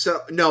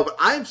 So, no, but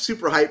I'm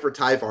super hyped for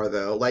Tyvar,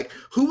 though. Like,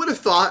 who would have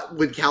thought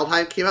when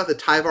Kaldheim came out that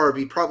Tyvar would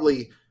be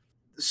probably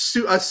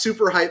a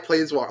super hyped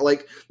Planeswalker?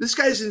 Like, this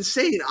guy's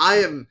insane.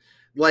 I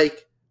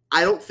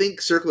don't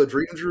think Circle of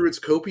Dream Druids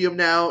copium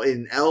now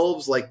in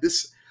Elves. Like,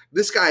 this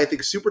guy, I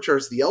think,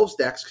 supercharges the Elves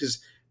decks, because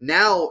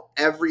now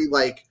every,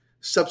 like,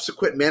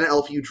 subsequent mana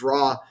elf you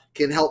draw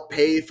can help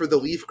pay for the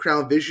Leaf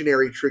Crown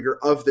Visionary trigger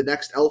of the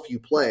next elf you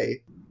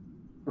play.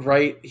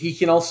 Right. He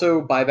can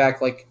also buy back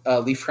like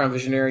Leaf Crown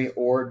Visionary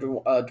or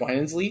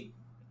Dwynen's Leap.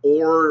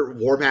 Or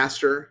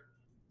Warmaster.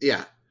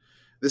 Yeah.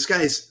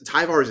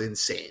 Tyvar is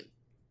insane.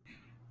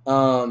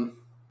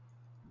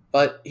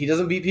 But he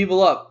doesn't beat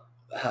people up.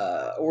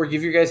 Or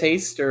give you guys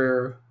haste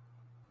or...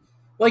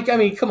 Like, I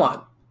mean, come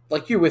on.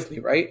 Like, you're with me,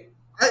 right?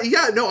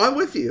 Yeah, no, I'm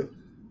with you.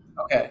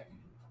 Okay.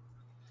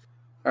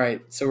 All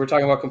right, so we're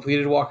talking about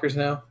completed walkers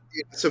now?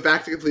 Yeah, so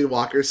back to completed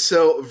walkers.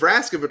 So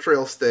Vraska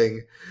Betrayal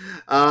Sting,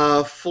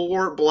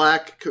 4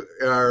 black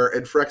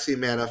and Phyrexian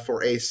mana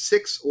for a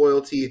 6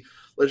 loyalty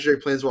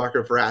legendary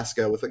planeswalker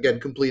Vraska with, again,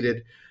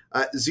 completed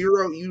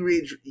 0,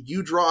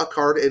 you draw a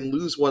card and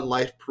lose 1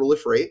 life,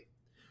 proliferate.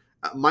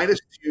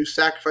 -2,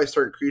 sacrifice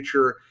target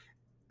creature.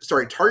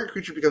 Sorry, target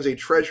creature becomes a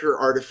treasure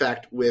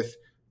artifact with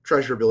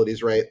treasure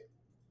abilities, right?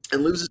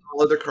 And loses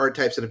all other card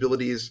types and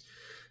abilities.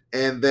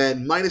 And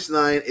then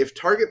 -9, if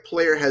target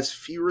player has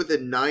fewer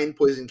than 9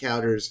 poison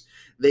counters,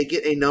 they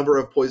get a number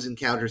of poison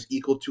counters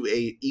equal to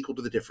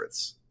the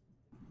difference.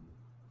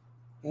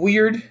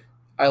 Weird.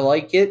 I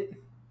like it.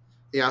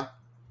 Yeah.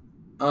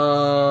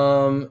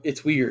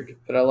 It's weird,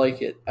 but I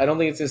like it. I don't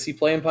think it's going to see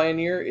play in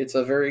Pioneer. It's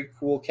a very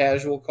cool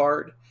casual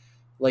card.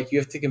 Like, you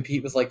have to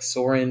compete with, like,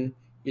 Sorin.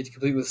 You have to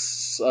compete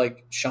with,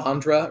 like,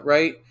 Chandra,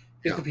 right?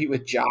 You have to compete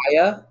with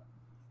Jaya.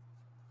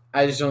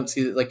 I just don't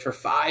see that, like, for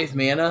 5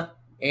 mana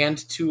and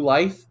 2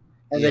 life,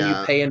 and then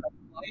you pay another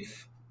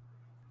life.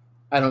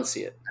 I don't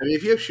see it. I mean,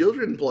 if you have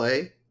Shieldred in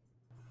play.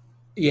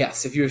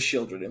 Yes, if you have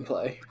Shieldred in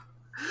play.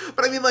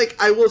 But I mean, like,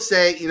 I will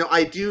say,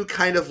 I do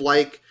kind of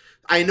like,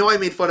 I know I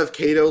made fun of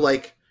Kato,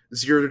 like,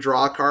 0 to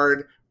draw a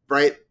card,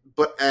 right?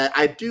 But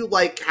I do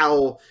like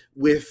how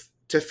with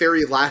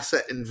Teferi last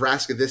set and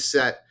Vraska this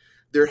set,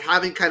 they're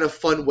having kind of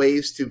fun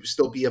ways to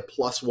still be a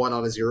 +1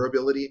 on a 0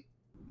 ability.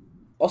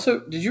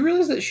 Also, did you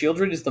realize that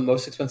Shieldred is the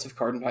most expensive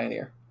card in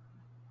Pioneer?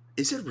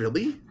 Is it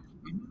really?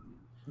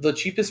 The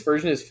cheapest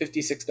version is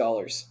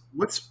 $56.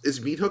 Is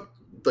Meathook,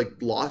 like,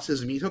 lost?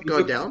 Has Meathook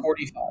gone down?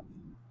 $45.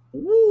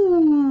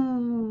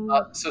 Ooh.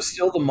 So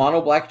still the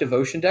mono black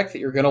devotion deck that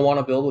you're going to want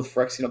to build with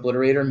Phyrexian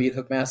Obliterator,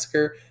 Meathook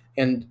Massacre,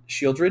 and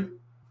Shieldred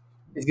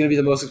is going to be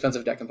the most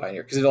expensive deck in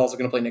Pioneer, because it's also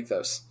going to play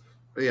Nykthos.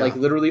 Yeah. Like,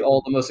 literally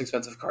all the most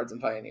expensive cards in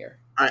Pioneer.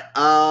 All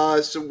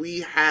right, so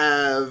we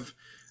have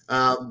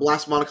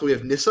Blast Monocle, we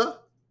have Nissa.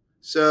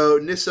 So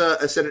Nissa,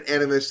 Ascendant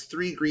Animus,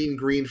 3 green,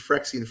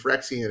 Phyrexian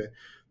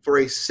for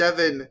a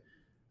 7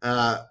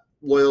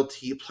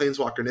 loyalty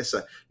Planeswalker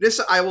Nissa.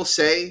 Nissa, I will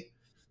say,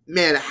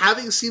 man,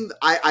 having seen,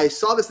 I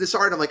saw this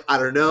art, I'm like, I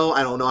don't know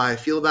how I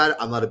feel about it.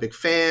 I'm not a big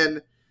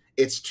fan.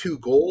 It's 2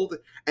 gold.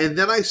 And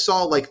then I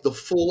saw, like, the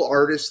full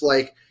artist,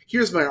 like,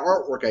 here's my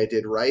artwork I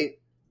did, right?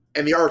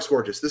 And the artwork's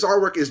gorgeous. This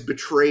artwork is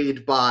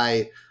betrayed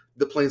by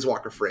the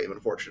Planeswalker frame,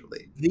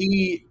 unfortunately.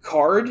 The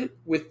card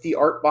with the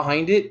art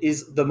behind it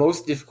is the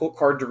most difficult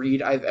card to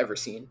read I've ever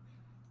seen.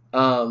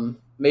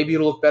 Maybe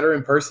it'll look better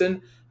in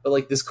person, but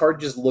like this card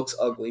just looks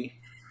ugly.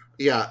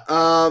 Yeah.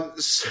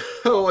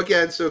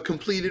 So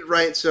completed,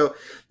 right? So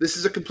this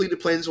is a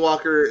completed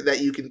Planeswalker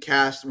that you can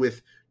cast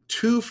with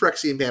 2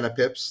 Phyrexian mana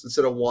pips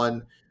instead of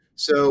 1.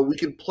 So we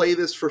can play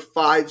this for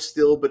 5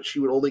 still, but she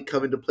would only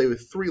come into play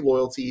with 3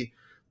 loyalty.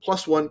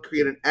 +1,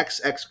 create an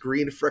XX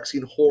green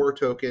Phyrexian horror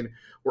token,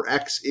 where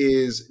X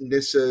is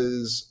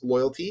Nissa's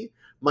loyalty.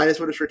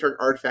 -1 to return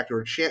artifact or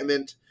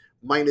enchantment.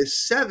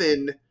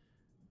 -7,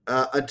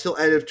 until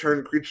end of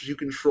turn, creatures you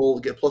control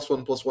get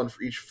 +1/+1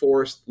 for each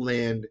forest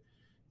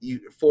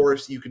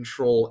you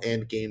control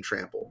and gain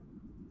trample.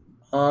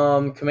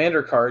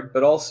 Commander card,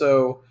 but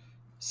also,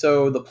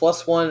 so the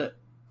 +1,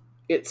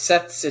 it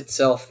sets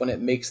itself when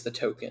it makes the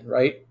token,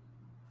 right?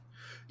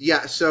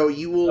 Yeah, so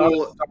you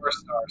will...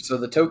 Star. So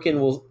the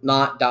token will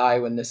not die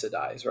when Nissa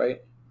dies,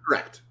 right?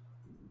 Correct.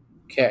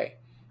 Okay.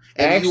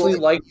 I actually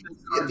like this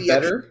card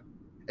better.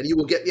 And you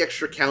will get the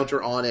extra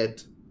counter on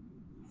it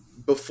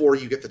before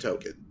you get the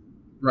token.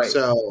 Right.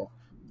 So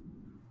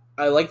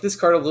I like this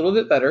card a little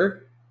bit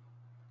better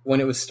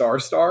when it was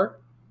Star,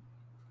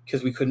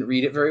 because we couldn't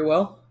read it very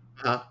well.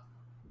 Huh?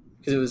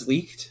 Because it was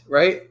leaked,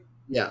 right?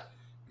 Yeah.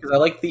 Because I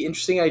like the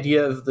interesting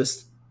idea of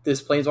this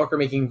Planeswalker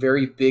making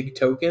very big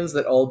tokens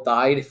that all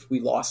died if we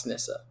lost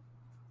Nissa.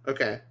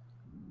 Okay.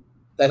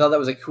 I thought that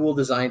was a cool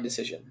design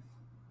decision.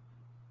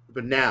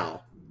 But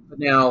now,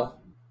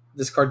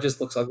 this card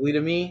just looks ugly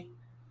to me,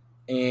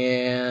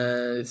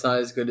 and it's not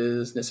as good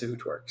as Nissa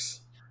Hootworks.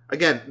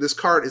 Again, this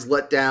card is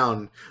let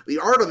down. The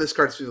art on this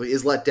card specifically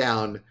is let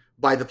down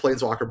by the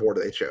Planeswalker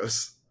border they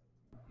chose.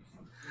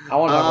 I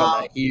want to talk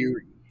about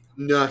Nahiri.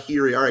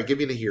 Nahiri. All right, give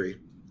me Nahiri.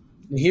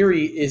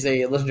 Nahiri is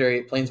a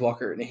legendary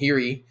Planeswalker.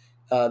 Nahiri,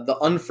 the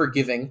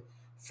Unforgiving,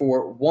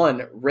 for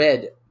 1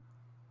 red,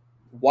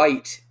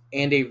 white,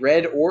 and a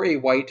red or a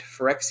white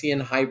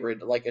Phyrexian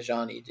hybrid like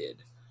Ajani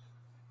did.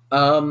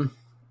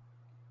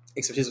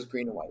 Except his was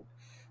green and white.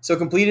 So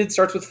completed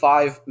starts with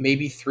 5,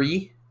 maybe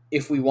 3,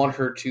 if we want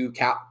her to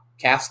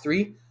cast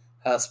 3.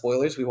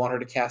 Spoilers, we want her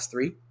to cast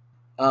 3.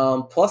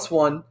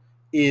 +1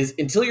 is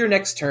until your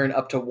next turn,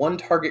 up to 1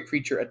 target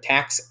creature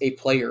attacks a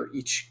player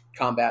each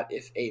combat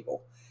if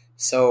able.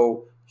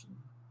 So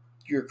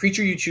your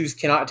creature you choose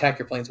cannot attack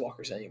your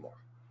Planeswalkers anymore.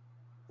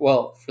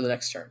 Well, for the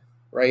next turn,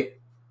 right?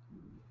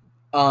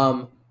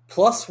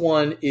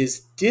 +1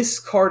 is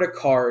discard a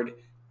card,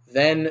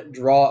 then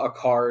draw a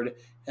card,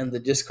 and the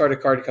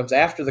discarded card comes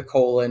after the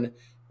colon,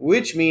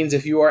 which means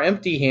if you are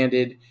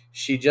empty-handed,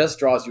 she just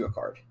draws you a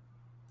card.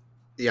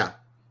 Yeah.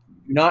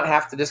 You do not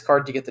have to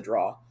discard to get the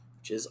draw,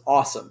 which is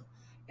awesome.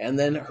 And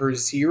then her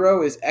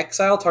 0 is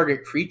exile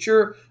target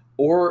creature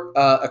or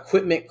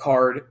equipment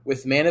card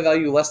with mana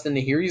value less than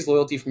Nahiri's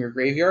loyalty from your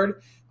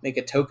graveyard. Make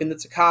a token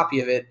that's a copy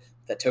of it.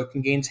 That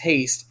token gains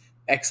haste.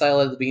 Exile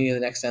it at the beginning of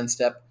the next end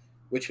step,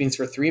 which means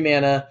for 3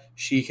 mana,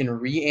 she can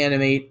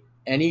reanimate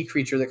any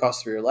creature that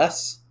costs 3 or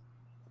less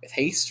with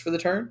haste for the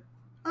turn.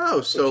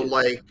 Oh, so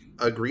like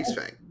a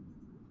Greasefang.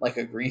 Like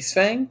a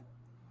Greasefang?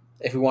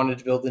 If we wanted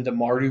to build into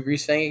Mardu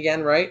Greasefang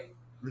again, right?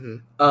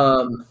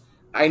 Mm-hmm.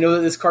 I know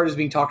that this card is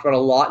being talked about a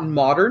lot in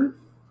Modern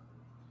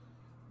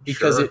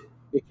because it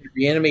can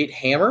reanimate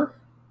Hammer,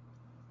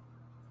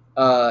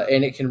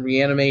 and it can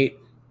reanimate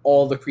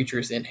all the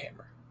creatures in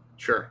Hammer.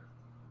 Sure.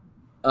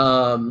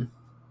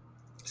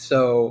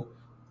 So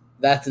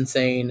that's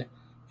insane.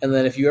 And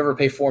then if you ever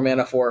pay 4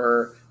 mana for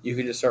her, you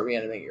can just start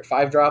reanimating your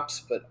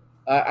 5-drops. But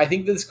I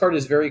think that this card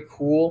is very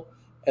cool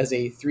as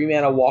a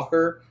 3-mana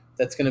walker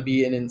that's going to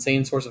be an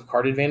insane source of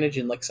card advantage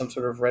in like some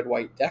sort of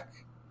red-white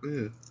deck.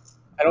 Mm.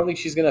 I don't think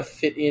she's going to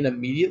fit in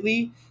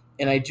immediately.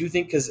 And I do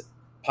think because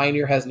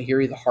Pioneer has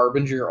Nahiri the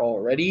Harbinger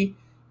already,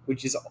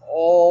 which is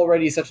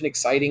already such an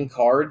exciting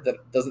card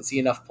that doesn't see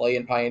enough play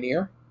in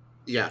Pioneer.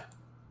 Yeah.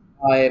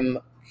 I'm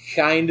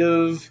kind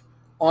of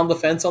on the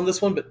fence on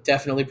this one, but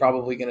definitely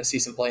probably going to see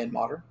some play in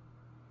Modern.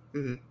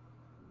 Mm-hmm.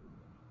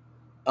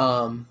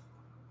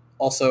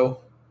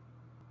 Also,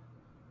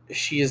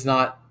 she is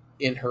not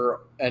in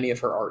any of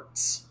her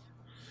arts.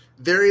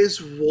 There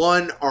is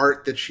one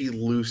art that she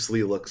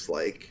loosely looks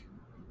like.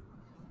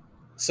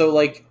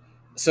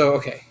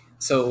 Okay.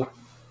 So,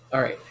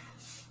 all right.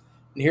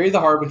 Nahiri the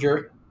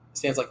Harbinger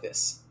stands like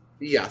this.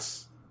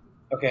 Yes.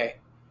 Okay.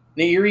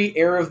 Nahiri,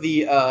 heir of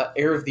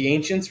the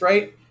ancients,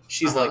 right?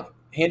 She's like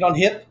hand on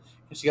hip,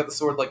 and she got the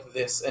sword like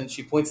this, and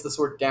she points the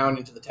sword down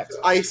into the text.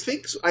 I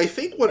think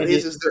what it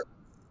is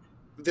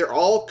they're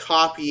all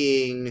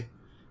copying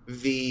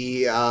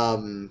the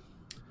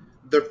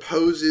their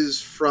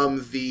poses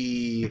from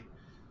the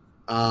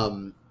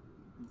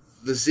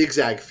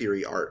Zigzag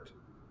Theory art.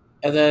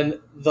 And then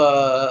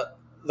the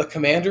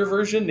commander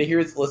version,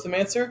 Nahiri the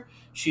Lithomancer,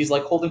 she's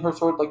like holding her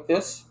sword like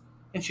this,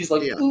 and she's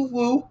like, "Ooh,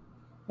 woo,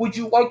 would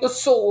you like a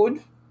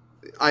sword?"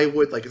 I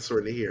would like a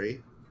sword,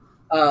 Nahiri.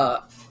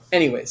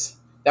 Anyways,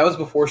 that was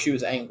before she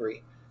was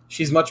angry.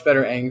 She's much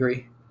better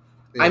angry.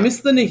 Yeah. I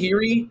miss the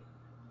Nahiri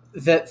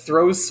that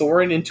throws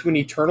Soren into an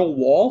eternal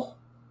wall.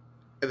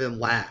 And then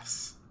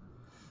laughs.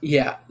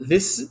 Yeah,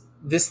 this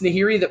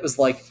Nahiri that was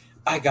like,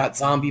 I got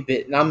zombie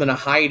bit and I'm gonna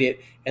hide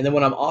it, and then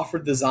when I'm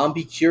offered the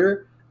zombie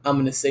cure, I'm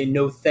gonna say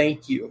no,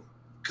 thank you.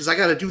 Because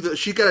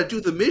she gotta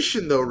do the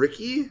mission though,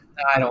 Ricky.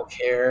 I don't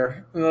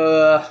care.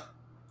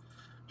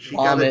 She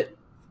Vomit.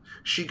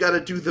 She gotta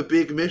do the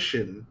big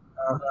mission.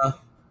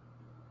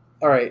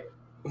 All right,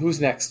 who's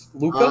next?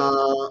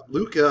 Luca.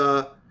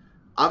 Luca.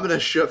 I'm gonna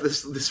shove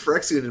this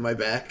Phyrexian in my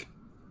back.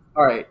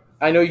 All right,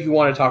 I know you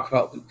want to talk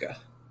about Luca.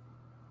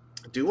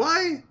 Do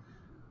I?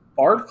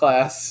 Bard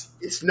class.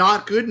 It's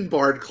not good in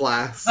Bard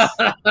class.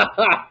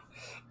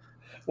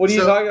 What are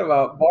you talking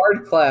about?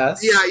 Bard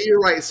class. Yeah, you're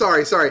right.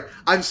 Sorry.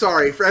 I'm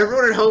sorry. For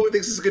everyone at home who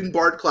thinks it's good in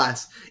Bard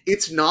class,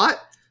 it's not.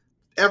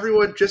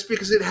 Everyone, just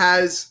because it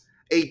has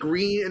a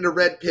green and a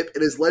red pip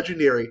and is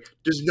legendary,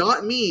 does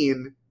not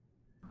mean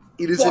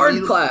it is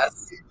Bard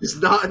class. It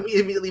does not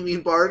immediately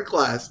mean Bard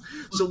class.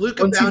 So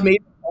Luca once you've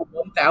made a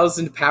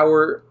 1,000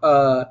 power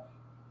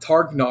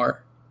Targnar,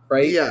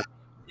 right? Yeah.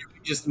 You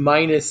can just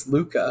minus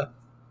Luca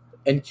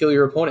and kill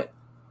your opponent.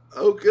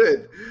 Oh,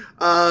 good.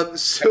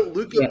 So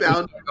Luca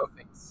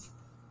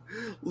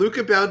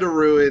bound to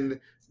ruin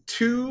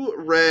 2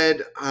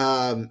 red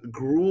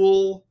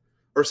Gruul,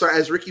 or sorry,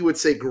 as Ricky would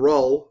say,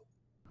 Gruul.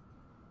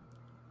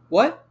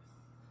 What?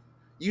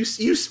 You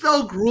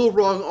spell Gruul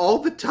wrong all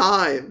the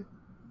time.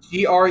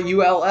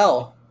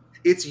 Grull.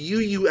 It's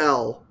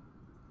UUL.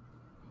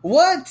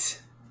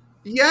 What?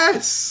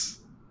 Yes.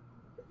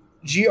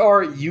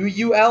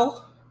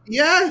 Gruul?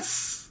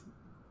 Yes.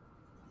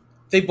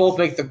 They both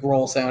make the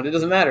growl sound. It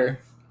doesn't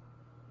matter.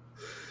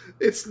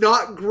 It's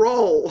not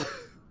Gruul.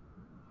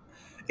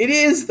 It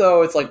is,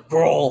 though. It's like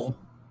growl.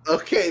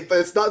 Okay, but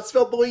it's not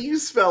spelled the way you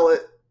spell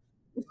it.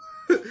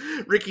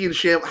 Ricky and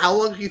Sham, how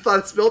long have you thought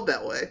it spelled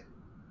that way?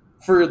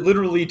 For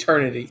literally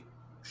eternity.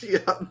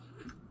 Yeah.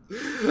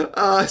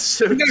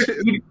 So you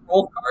gotta read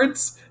Gruul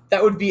cards?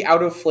 That would be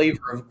out of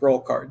flavor of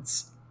Gruul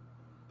cards.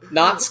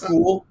 Not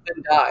school,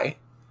 then die.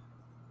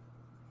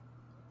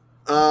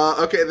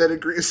 Okay, then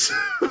agrees.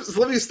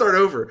 So let me start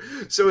over.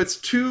 So it's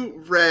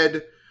 2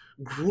 red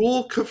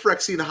Gruul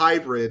Phyrexian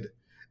hybrid,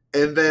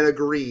 and then a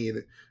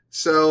green.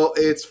 So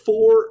it's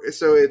 4.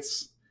 So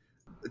it's,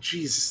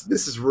 Jesus,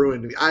 this is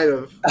ruined me.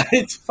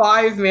 It's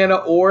 5 mana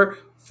or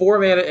 4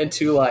 mana and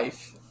 2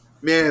 life.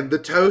 Man, the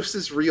toast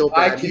is real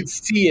bad. I can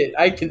see it.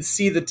 I can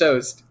see the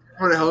toast.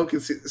 Everyone at home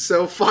can see.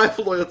 So 5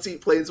 loyalty,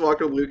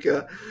 Planeswalker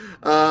Luca.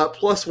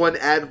 +1,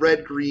 add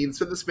red green.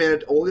 Spend this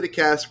mana only to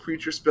cast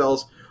creature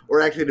spells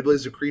or activate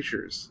abilities of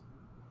creatures.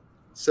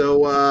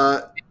 So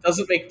it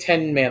doesn't make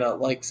 10 mana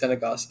like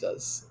Senegos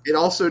does. It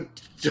also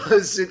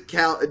doesn't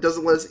count. It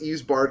doesn't let us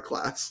use Bard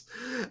class.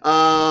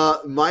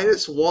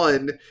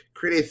 -1,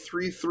 create a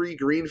 3/3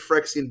 green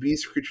Phyrexian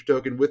beast creature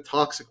token with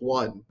Toxic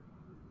 1.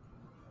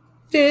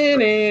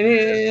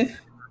 Luca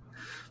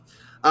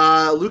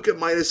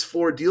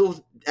 -4,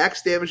 deal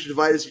X damage to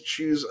dividers you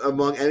choose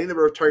among any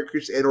number of target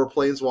creatures and or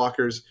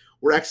planeswalkers,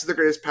 where X is the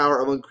greatest power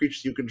among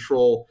creatures you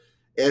control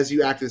as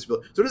you act this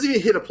ability. So it doesn't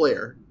even hit a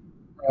player.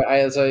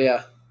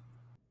 Yeah.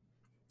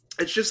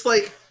 It's just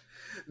like,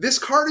 this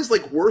card is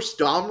like worse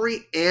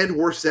Domri and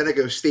worse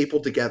Xenego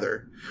stapled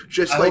together.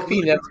 Just I like hope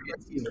he never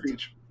gets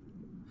creature.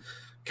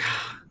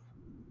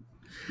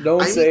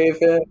 Don't save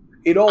him.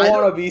 He don't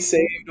want to be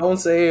saved. Don't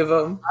save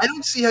him. I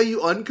don't see how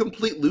you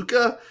uncomplete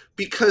Luca,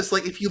 because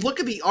like if you look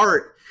at the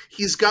art,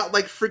 he's got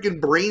like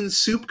freaking brain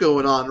soup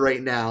going on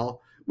right now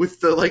with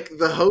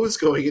the hose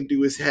going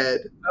into his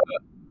head.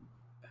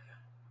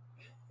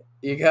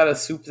 You gotta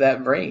soup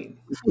that brain.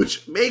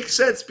 Which makes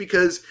sense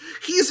because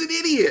he's an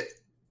idiot.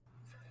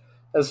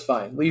 That's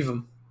fine. Leave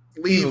him.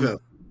 Leave him.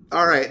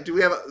 All right. Do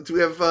we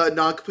have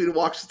non-completed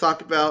walks to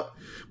talk about?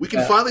 We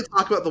can finally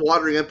talk about the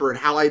Wandering Emperor and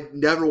how I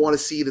never want to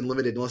see it in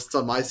limited unless it's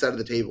on my side of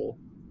the table.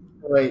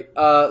 Right.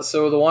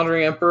 So the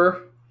Wandering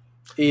Emperor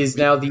is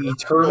now the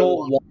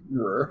Eternal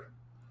Wanderer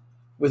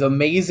with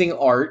amazing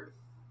art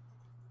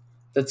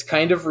that's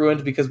kind of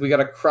ruined because we got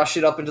to crush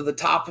it up into the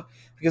top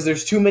because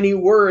there's too many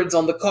words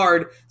on the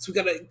card, so we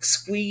got to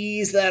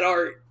squeeze that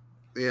art.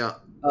 Yeah.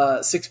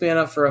 6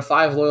 mana for a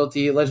 5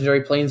 loyalty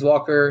legendary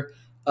planeswalker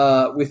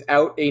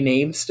without a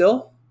name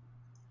still.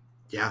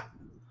 Yeah.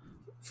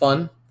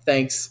 Fun.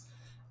 Thanks.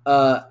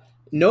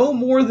 No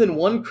more than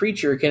 1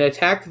 creature can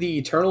attack the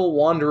Eternal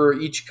Wanderer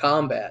each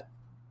combat.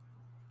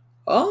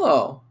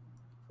 Oh,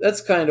 that's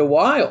kind of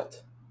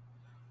wild.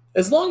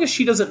 As long as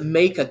she doesn't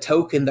make a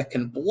token that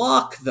can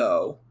block,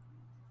 though,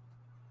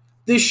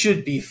 this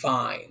should be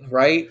fine,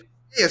 right?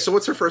 Yeah, so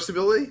what's her first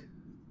ability?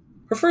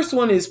 Her first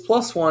one is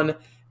 +1,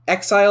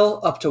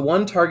 exile up to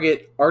 1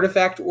 target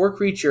artifact or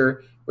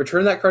creature,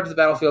 return that card to the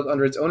battlefield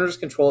under its owner's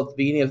control at the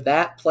beginning of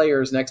that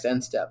player's next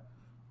end step.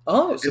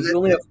 Oh, so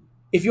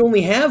if you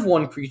only have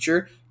 1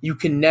 creature, you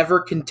can never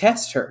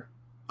contest her.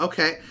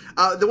 Okay.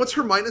 Then what's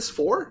her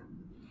 -4?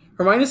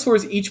 Her -4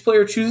 is each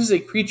player chooses a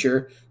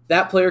creature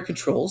that player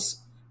controls,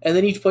 and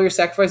then each player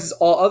sacrifices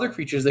all other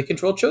creatures they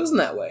control chosen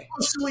that way.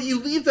 So you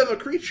leave them a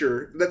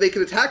creature that they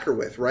can attack her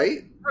with,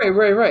 right?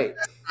 Right.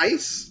 That's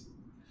nice.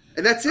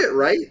 And that's it,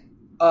 right?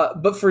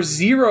 But for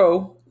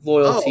 0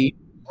 loyalty,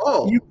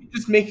 Oh. you can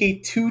just make a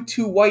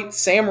 2/2 white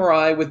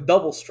samurai with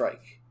double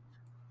strike.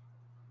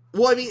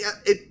 Well, I mean,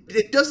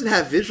 it doesn't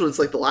have vigilance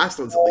like the last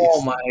ones, at Oh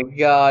least. my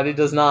god, it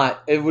does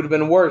not. It would have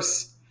been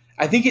worse.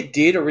 I think it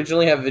did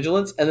originally have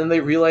vigilance, and then they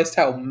realized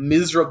how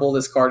miserable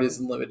this card is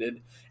in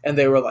limited, and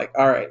they were like,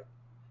 all right,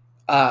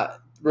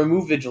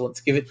 remove vigilance,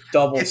 give it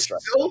double It's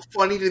strike. so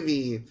funny to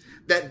me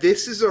that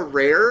this is a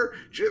rare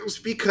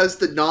just because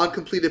the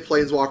non-completed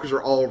planeswalkers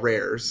are all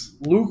rares.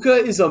 Luca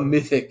is a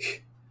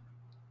mythic.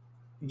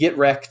 Get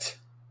wrecked.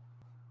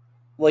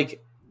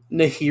 Like,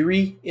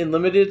 Nahiri in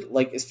limited,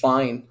 like, is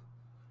fine.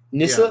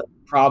 Nissa, Yeah.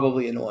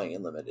 probably annoying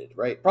in limited,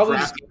 right? Probably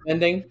just game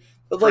ending,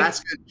 but like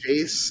Vraska,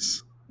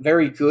 Jace.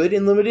 very good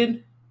in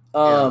limited.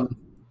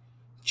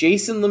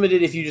 Jason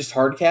limited, if you just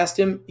hardcast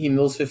him, he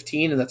mills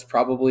 15, and that's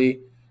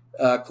probably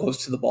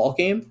close to the ball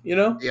game, you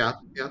know? Yeah.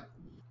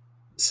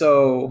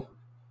 So,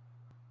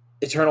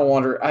 Eternal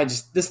Wanderer,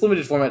 this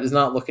limited format is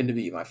not looking to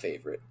be my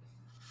favorite.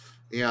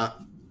 Yeah.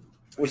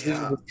 Which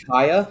leaves with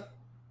Kaya,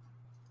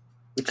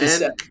 which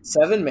is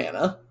 7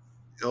 mana.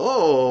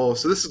 Oh,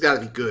 so this has got to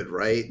be good,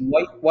 right?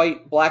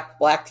 White,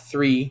 black,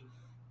 3.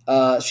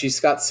 She's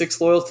got 6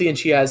 loyalty, and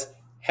she has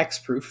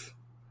hexproof.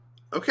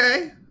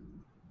 Okay.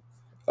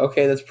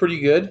 Okay, that's pretty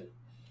good.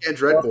 And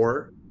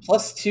Dreadbore.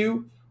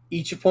 +2,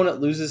 each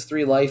opponent loses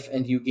 3 life,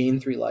 and you gain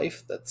 3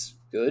 life. That's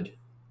good.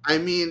 I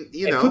mean,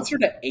 It puts her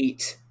to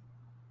 8.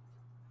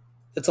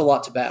 That's a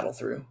lot to battle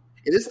through.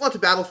 It is a lot to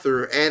battle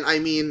through, and I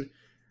mean,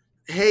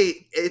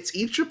 hey, it's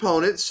each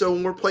opponent, so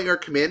when we're playing our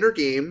commander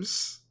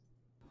games...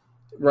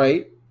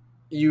 Right.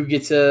 You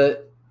get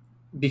to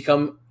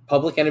become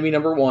public enemy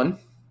number 1.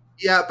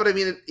 Yeah, but I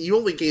mean, you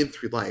only gain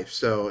 3 life,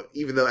 so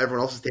even though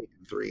everyone else is taking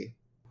 3.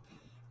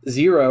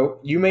 0,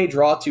 you may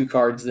draw 2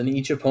 cards, then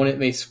each opponent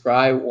may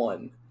scry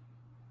 1.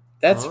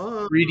 That's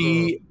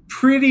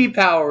pretty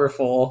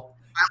powerful.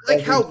 I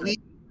like how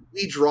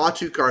we draw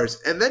 2 cards,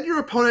 and then your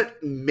opponent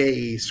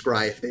may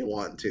scry if they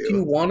want to. Do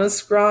you want to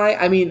scry?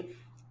 I mean,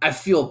 I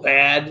feel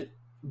bad,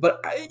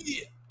 but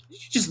you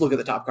just look at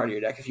the top card of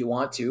your deck if you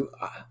want to.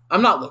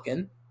 I'm not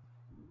looking.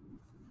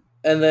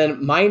 And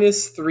then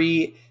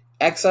 -3,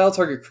 exile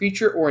target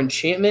creature or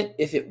enchantment.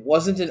 If it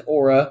wasn't an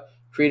aura,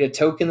 create a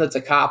token that's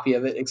a copy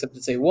of it, except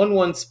it's a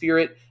 1/1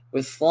 spirit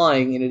with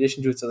flying in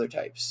addition to its other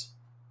types.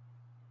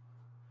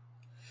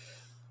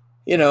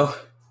 You know,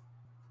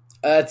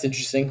 that's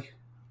interesting.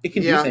 It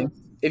can do things.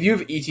 If you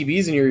have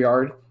ETBs in your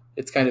yard,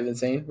 it's kind of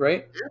insane,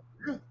 right?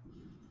 Yeah.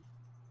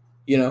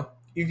 You know,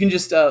 you can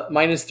just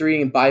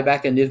 -3 and buy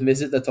back a Niv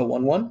Mizzet that's a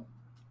 1/1.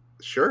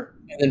 Sure.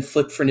 And then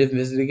flip for Niv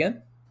Mizzet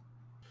again.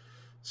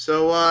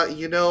 So,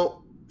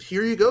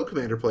 here you go,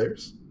 Commander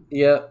players.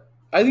 Yeah,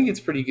 I think it's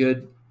pretty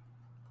good.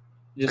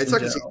 It's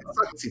not going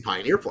to see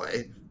Pioneer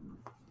play.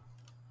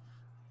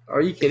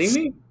 Are you kidding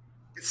me?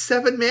 It's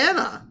 7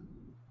 mana.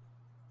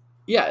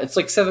 Yeah, it's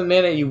like 7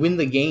 mana and you win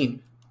the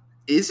game.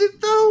 Is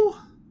it though?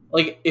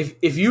 Like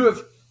if you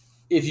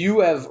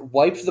have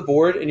wiped the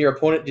board and your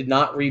opponent did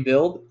not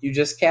rebuild, you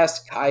just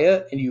cast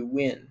Kaya and you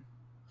win.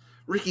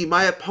 Ricky,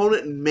 my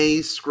opponent may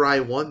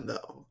scry 1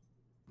 though.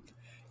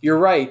 You're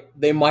right.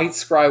 They might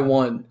scry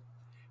 1.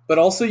 But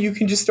also you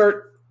can just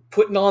start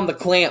putting on the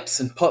clamps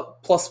and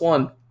put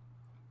 +1.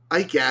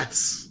 I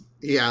guess.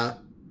 Yeah.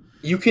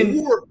 You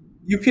can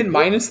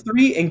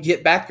 -3 and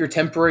get back your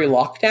temporary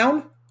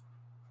lockdown.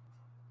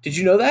 Did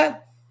you know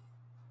that?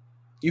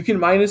 You can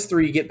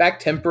 -3, get back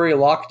temporary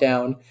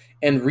lockdown,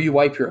 and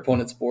re-wipe your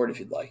opponent's board if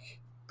you'd like.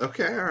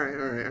 Okay, all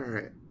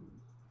right.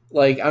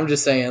 Like, I'm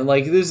just saying,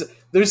 like,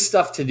 there's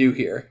stuff to do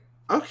here.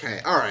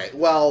 Okay, all right.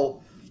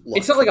 Well, look,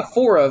 it's not like a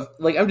 4 of,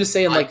 like, I'm just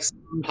saying, like,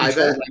 some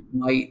control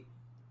might.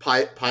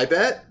 Pie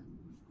bet?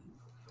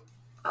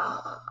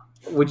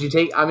 Would you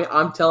take, I mean,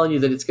 I'm telling you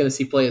that it's going to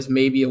see play as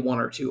maybe a 1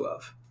 or 2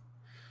 of.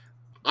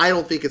 I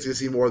don't think it's going to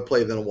see more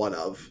play than a 1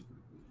 of.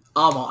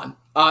 I'm on.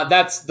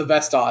 That's the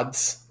best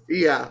odds.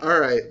 Yeah, all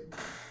right.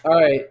 All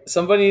right,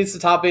 somebody needs to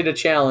top 8 a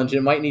challenge.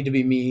 It might need to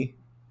be me.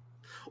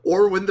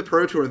 Or win the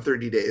Pro Tour in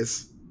 30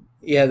 days.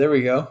 Yeah, there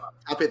we go.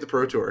 Top 8 the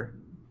Pro Tour.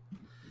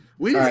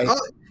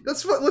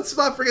 Let's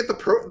not forget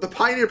the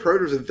Pioneer Pro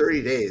Tours in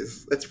 30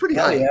 days. That's pretty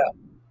hype. Yeah,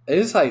 it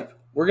is hype.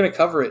 We're going to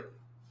cover it.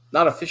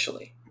 Not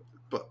officially.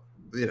 But,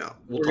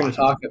 we're going to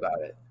talk about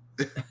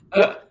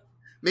it.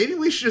 Maybe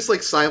we should just,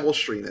 like, simul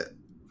stream it.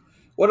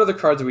 What other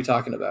cards are we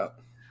talking about?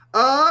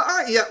 All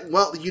right, yeah.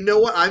 Well, you know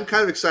what I'm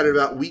kind of excited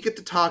about? We get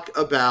to talk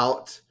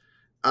about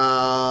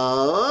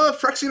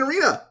Phyrexian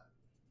Arena.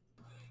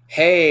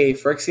 Hey,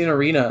 Phyrexian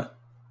Arena.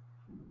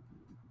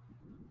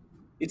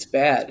 It's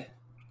bad.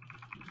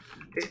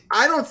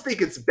 I don't think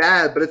it's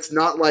bad, but it's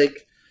not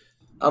like...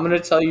 I'm going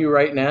to tell you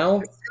right now.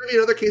 It's going to be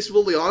another case of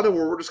Liliana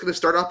where we're just going to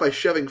start off by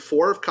shoving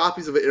 4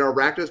 copies of it in our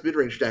Rakdos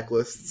mid-range deck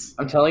lists.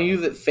 I'm telling you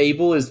that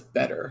Fable is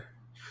better.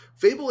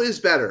 Fable is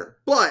better,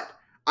 but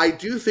I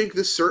do think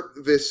this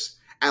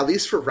at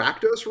least for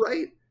Rakdos,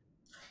 right?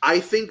 I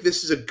think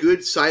this is a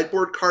good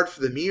sideboard card for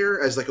the mirror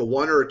as like a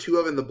 1 or a 2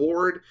 of in the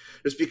board,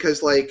 just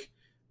because like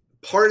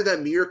part of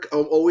that mirror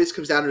always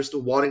comes down to just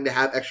wanting to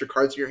have extra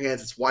cards in your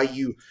hands. It's why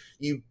you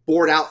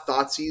board out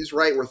Thoughtseize,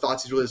 right? Where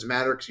Thoughtseize really doesn't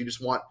matter because you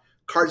just want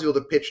cards to be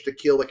able to pitch to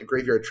kill like a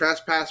Graveyard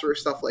Trespasser or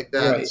stuff like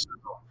that. Right. So,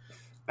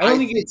 I don't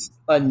think it's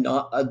a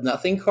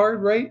nothing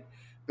card, right?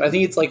 But I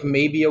think it's like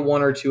maybe a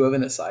 1 or 2 of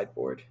in a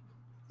sideboard.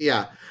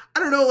 Yeah. I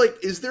don't know, like,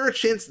 is there a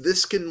chance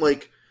this can,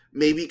 like,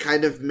 maybe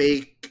kind of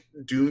make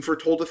Doom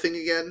Foretold a thing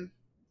again?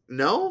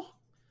 No?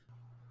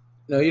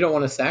 No, you don't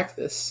want to sack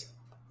this.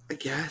 I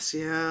guess,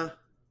 yeah.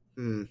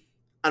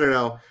 I don't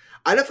know.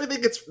 I definitely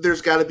think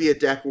there's got to be a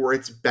deck where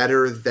it's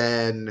better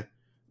than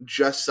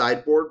just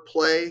sideboard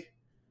play.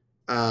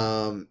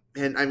 And,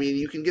 I mean,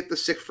 you can get the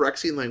sick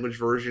Phyrexian language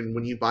version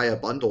when you buy a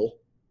bundle.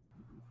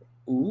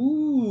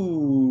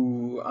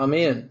 Ooh, I'm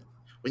in.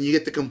 When you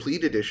get the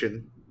complete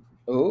edition.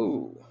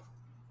 Oh.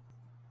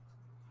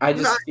 I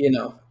just,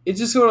 it's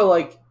just sort of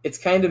like, it's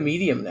kind of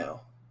medium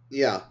now.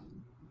 Yeah.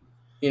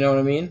 You know what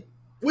I mean?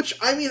 Which,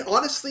 I mean,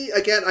 honestly,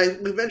 again,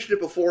 we mentioned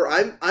it before,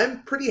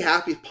 I'm pretty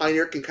happy if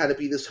Pioneer can kind of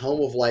be this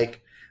home of,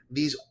 like,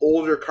 these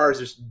older cards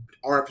just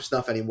aren't for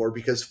snuff anymore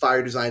because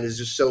Fire Design has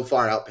just so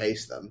far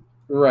outpaced them.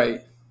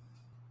 Right.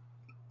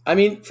 I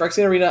mean,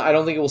 Phyrexian Arena, I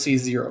don't think it will see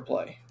 0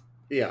 play.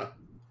 Yeah.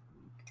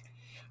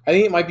 I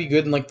think it might be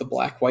good in, like, the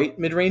black-white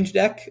mid-range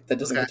deck that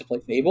doesn't get to play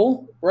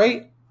Fable,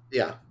 right?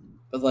 Yeah.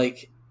 But,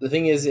 like, the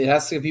thing is, it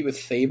has to compete with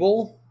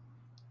Fable,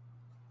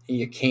 and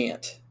you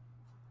can't.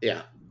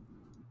 Yeah.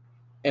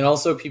 And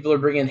also, people are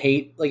bringing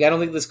hate. Like, I don't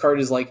think this card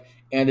is, like,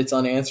 and it's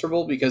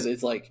unanswerable, because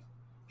it's, like,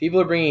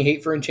 people are bringing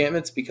hate for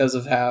enchantments because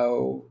of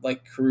how,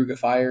 like, Karuga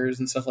fires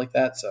and stuff like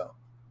that, so.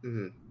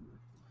 We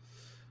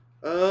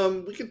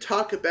can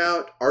talk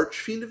about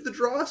Archfiend of the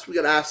Dross. We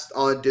got asked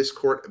on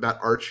Discord about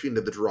Archfiend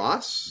of the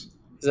Dross.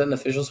 Is that an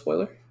official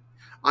spoiler?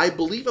 I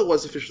believe it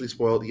was officially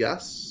spoiled,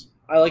 yes.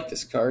 I like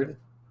this card.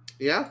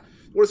 Yeah?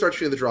 What does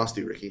Archfiend of the Dross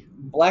do, Ricky?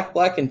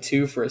 Black, and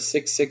 2 for a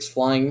 6/6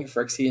 flying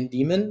Phyrexian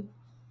demon.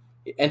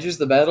 It enters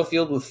the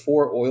battlefield with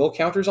 4 oil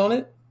counters on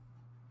it.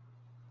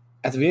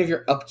 At the beginning of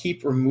your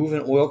upkeep, remove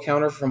an oil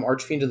counter from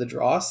Archfiend of the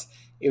Dross.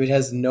 If it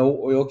has no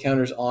oil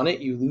counters on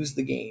it, you lose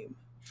the game.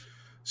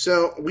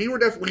 So we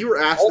were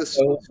asked this.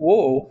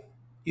 Whoa!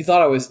 You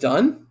thought I was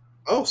done?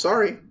 Oh,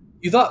 sorry.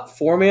 You thought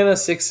 4 mana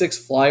 6/6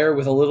 flyer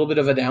with a little bit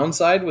of a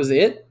downside was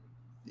it?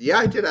 Yeah,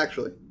 I did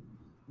actually.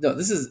 No,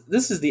 this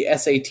is the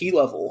SAT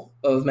level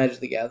of Magic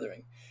the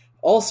Gathering.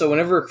 Also,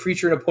 whenever a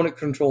creature an opponent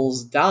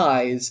controls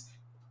dies,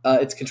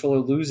 its controller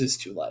loses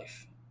 2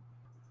 life.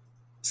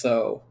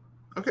 So,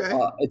 okay,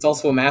 it's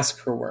also a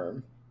Massacre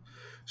Worm.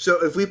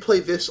 So if we play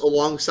this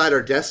alongside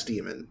our Death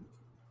Demon,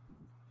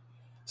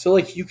 so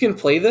like you can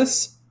play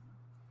this,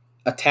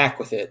 attack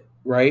with it,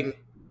 right? Mm-hmm.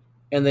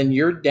 And then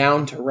you're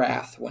down to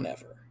Wrath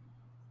whenever.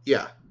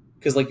 Yeah,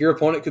 because like your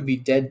opponent could be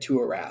dead to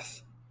a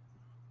Wrath.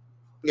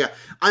 Yeah,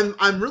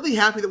 I'm really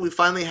happy that we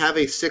finally have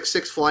a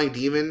 6/6 flying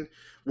demon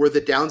where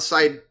the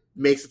downside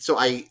makes it so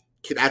I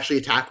can actually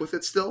attack with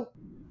it still.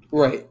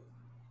 Right.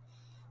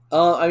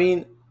 I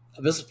mean,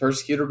 Abyssal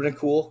Persecutor would have been a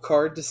cool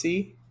card to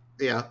see.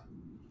 Yeah.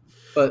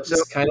 But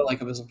it's kind of like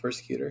Abyssal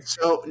Persecutor.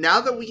 So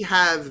now that we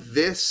have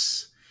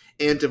this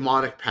and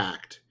Demonic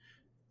Pact,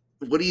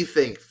 what do you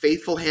think?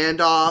 Faithful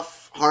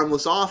Handoff,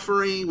 Harmless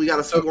Offering? We got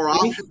a few more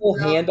options. Faithful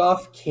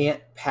Handoff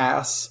can't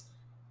pass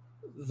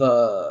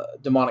the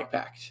Demonic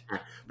Pact.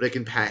 But it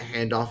can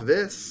hand off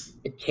this.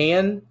 It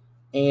can,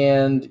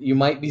 and you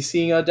might be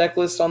seeing a deck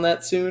list on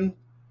that soon,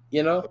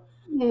 you know?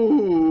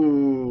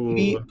 Ooh.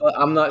 Maybe, but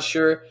I'm not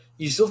sure.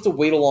 You still have to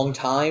wait a long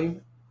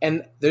time,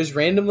 and there's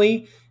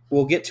randomly,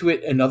 we'll get to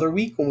it another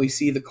week when we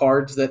see the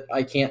cards that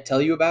I can't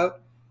tell you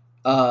about.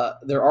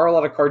 There are a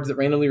lot of cards that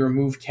randomly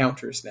remove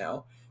counters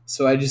now,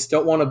 so I just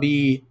don't want to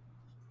be,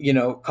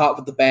 caught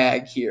with the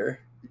bag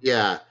here.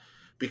 Yeah,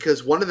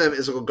 because one of them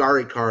is a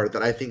Golgari card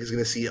that I think is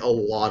going to see a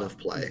lot of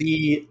play.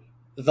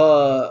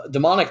 The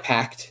Demonic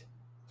Pact,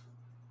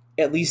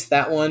 at least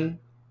that one,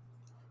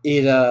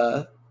 it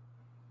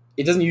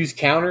doesn't use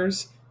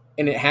counters,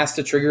 and it has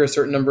to trigger a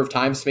certain number of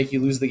times to make you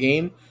lose the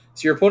game.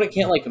 So your opponent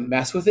can't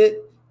mess with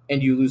it,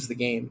 and you lose the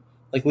game.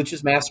 Like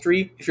Lich's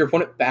Mastery, if your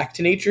opponent back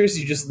to natures,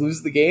 you just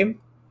lose the game.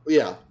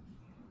 Yeah.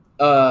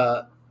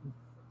 That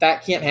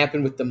can't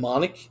happen with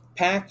Demonic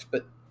Pact,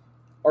 but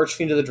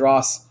Archfiend of the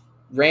Dross,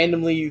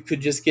 randomly you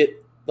could just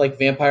get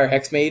Vampire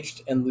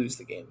Hexmaged and lose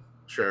the game.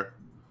 Sure.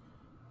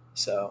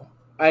 So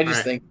I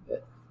just think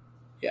that,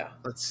 yeah.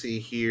 Let's see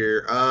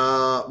here.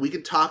 We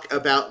can talk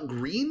about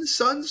Green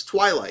Sun's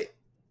Twilight.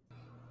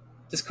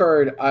 This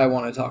card I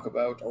want to talk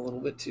about a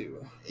little bit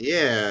too.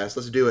 Yes,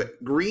 let's do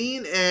it.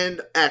 Green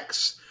and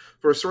X.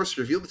 For a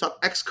sorcery, reveal the top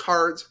X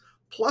cards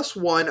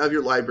 +1 of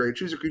your library.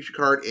 Choose a creature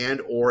card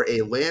and or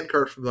a land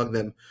card from among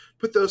them.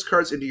 Put those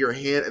cards into your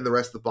hand and the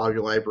rest of the bottom of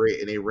your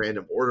library in a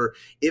random order.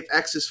 If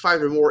X is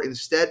 5 or more,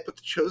 instead put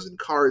the chosen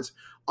cards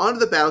onto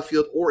the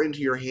battlefield or into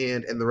your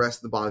hand and the rest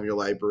of the bottom of your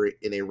library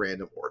in a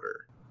random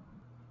order.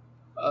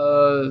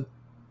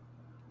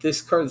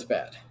 This card's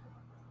bad.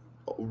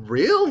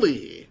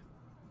 Really?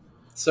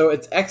 So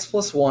it's X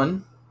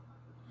 +1.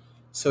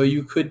 So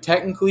you could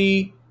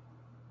technically...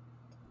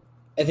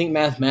 I think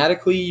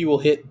mathematically you will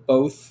hit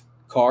both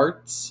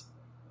cards,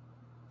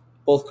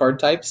 both card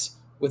types,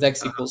 with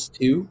X equals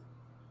 2.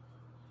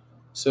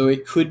 So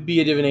it could be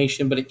a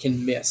divination, but it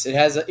can miss. It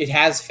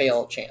has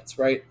fail chance,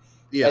 right?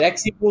 Yeah. At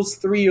X equals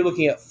 3, you're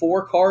looking at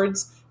 4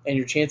 cards, and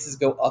your chances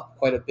go up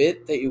quite a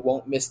bit that you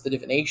won't miss the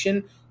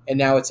divination. And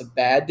now it's a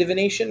bad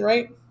divination,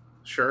 right?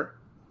 Sure.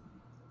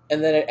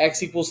 And then at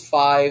X equals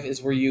 5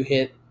 is where you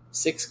hit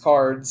 6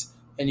 cards,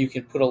 and you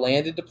can put a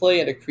land into play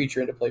and a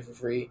creature into play for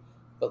free.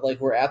 But like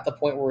we're at the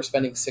point where we're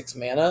spending 6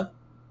 mana,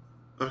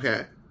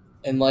 Okay.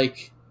 and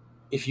like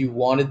if you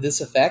wanted this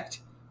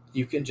effect,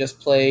 you can just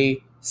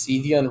play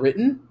See the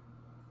Unwritten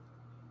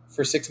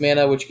for 6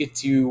 mana, which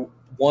gets you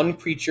 1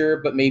 creature,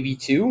 but maybe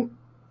 2.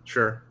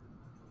 Sure.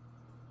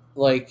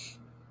 Like,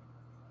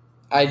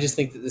 I just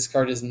think that this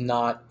card is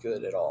not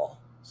good at all.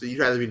 So you'd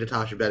rather be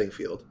Natasha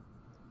Bedingfield?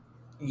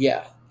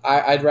 Yeah,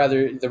 I'd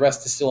rather the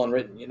rest is still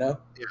unwritten, you know?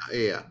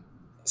 Yeah.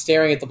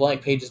 Staring at the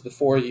blank pages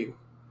before you.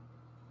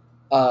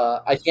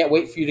 I can't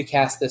wait for you to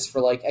cast this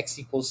for like X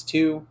equals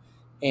 2,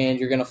 and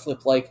you're going to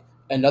flip like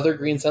another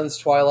Green Sun's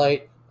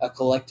Twilight, a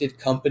Collected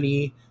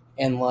Company,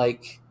 and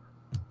like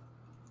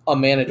a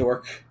Mana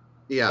Dork.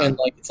 Yeah. And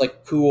like it's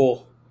like,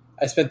 cool.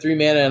 I spent 3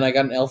 mana and I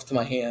got an elf to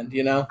my hand,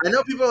 you know? I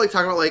know people are like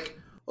talking about like,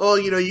 oh,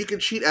 you can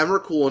cheat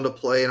Emrakul into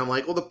play, and I'm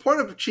like, well, the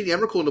point of cheating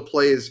Emrakul into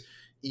play is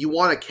you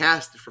want to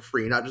cast it for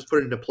free, not just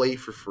put it into play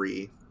for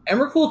free.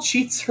 Emrakul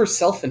cheats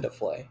herself into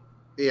play.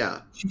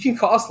 Yeah. She can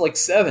cost like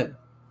 7.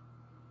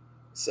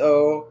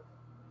 So,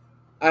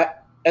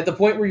 at the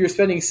point where you're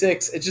spending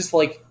 6, it's just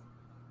like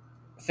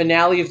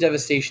Finale of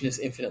Devastation is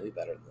infinitely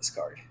better than this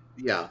card.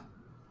 Yeah.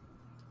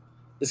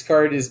 This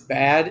card is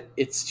bad.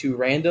 It's too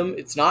random.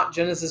 It's not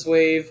Genesis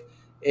Wave.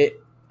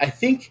 I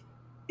think,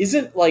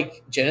 isn't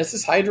like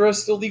Genesis Hydra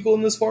still legal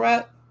in this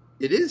format?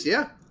 It is,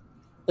 yeah.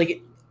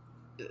 Like,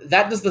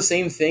 that does the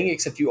same thing,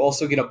 except you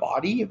also get a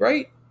body,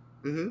 right?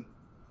 Mm-hmm.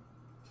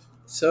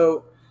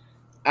 So,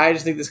 I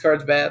just think this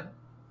card's bad.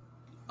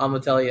 I'm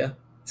gonna tell you,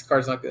 this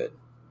card's not good.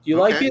 Do you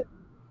like it?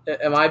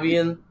 Am I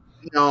being?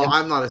 No,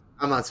 I'm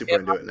not super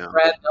into it now.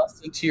 Brad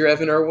Nelson to your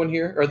Evan Irwin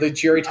here, or the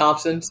Jerry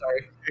Thompson?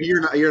 Sorry,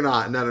 you're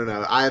not.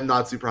 No. I am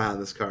not super high on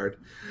this card.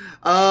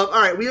 All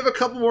right, we have a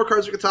couple more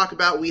cards we can talk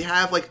about. We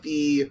have like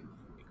we're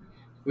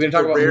gonna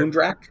talk about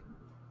Moondrak.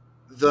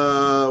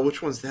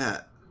 Which one's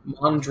that?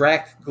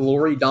 Mondrak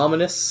Glory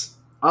Dominus.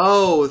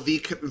 Oh,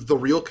 the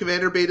real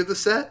Commander bait of the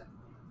set.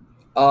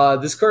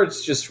 This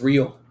card's just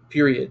real.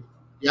 Period.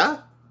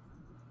 Yeah.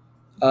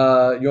 You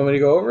want me to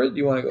go over it? Do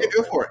you want to go? Yeah,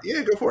 go for it.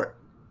 Yeah, go for it.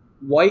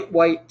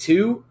 White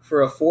 2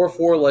 for a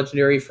 4/4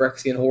 legendary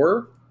Phyrexian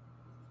Horror.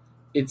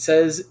 It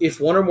says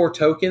if one or more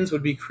tokens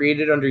would be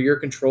created under your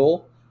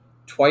control,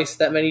 twice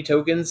that many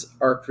tokens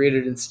are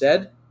created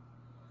instead.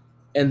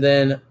 And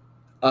then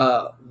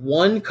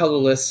 1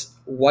 colorless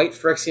white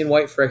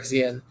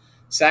Phyrexian,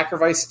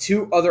 sacrifice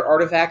 2 other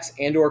artifacts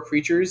and or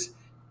creatures,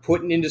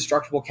 put an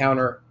indestructible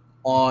counter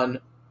on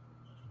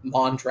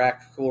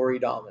Mondrak Glory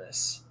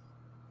Dominus.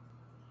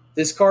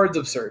 This card's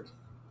absurd.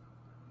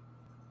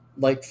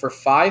 Like, for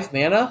 5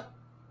 mana,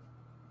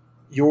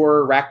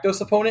 your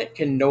Rakdos opponent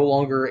can no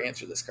longer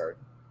answer this card.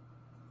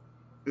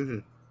 Mm-hmm.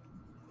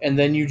 And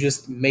then you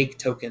just make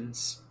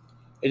tokens.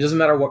 It doesn't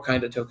matter what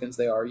kind of tokens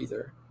they are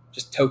either.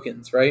 Just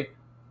tokens, right?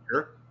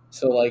 Sure.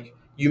 So, like,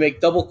 you make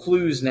double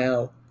clues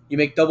now. You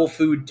make double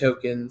food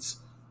tokens.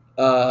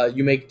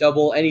 You make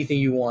double anything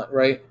you want,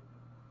 right?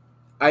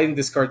 I think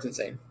this card's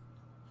insane.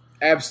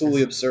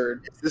 Absolutely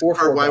absurd. Is this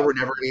part why we're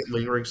never going to get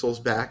Lingering Souls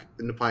back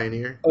in the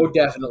Pioneer? Oh,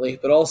 definitely.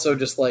 But also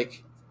just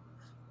like,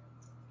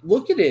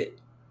 look at it.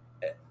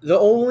 The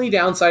only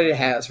downside it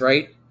has,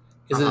 right,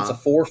 is that it's a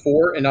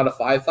 4/4 and not a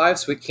 5/5,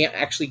 so it can't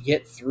actually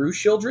get through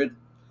Sheoldred.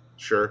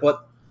 Sure.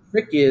 But the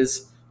trick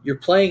is, you're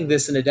playing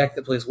this in a deck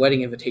that plays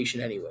Wedding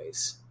Invitation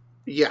anyways.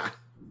 Yeah.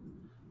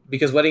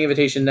 Because Wedding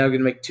Invitation now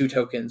going to make 2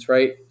 tokens,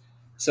 right?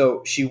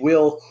 So she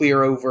will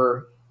clear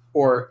over,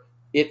 or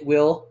it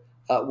will.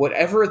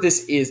 Whatever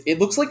this is, it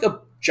looks like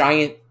a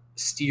giant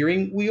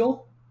steering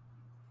wheel.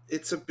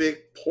 It's a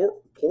big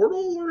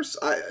portal, or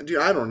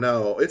I don't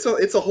know. It's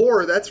a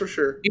horror, that's for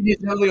sure. It is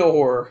definitely a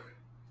horror.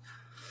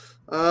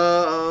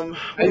 What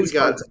do we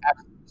got?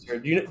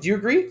 Do you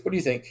agree? What do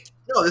you think?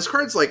 No, this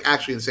card's like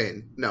actually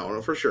insane.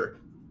 No, for sure.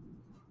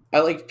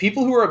 I like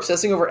people who are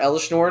obsessing over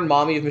Elishnorn,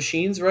 Mommy of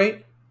Machines,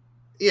 right?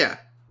 Yeah.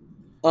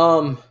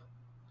 Look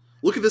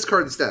at this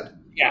card instead.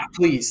 Yeah,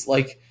 please.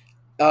 Like,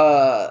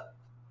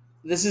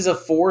 this is a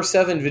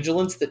 4/7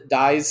 vigilance that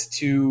dies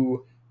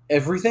to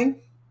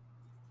everything,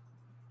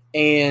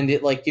 and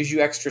it like gives you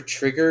extra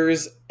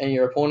triggers, and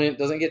your opponent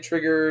doesn't get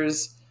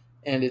triggers,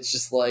 and it's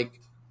just like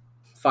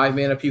 5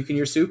 mana puke in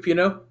your soup, you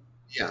know?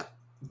 Yeah.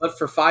 But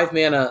for 5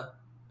 mana,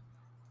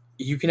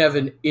 you can have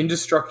an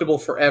indestructible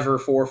forever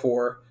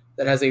 4/4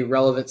 that has a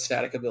relevant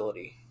static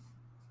ability.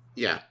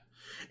 Yeah.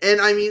 And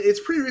I mean,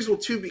 it's pretty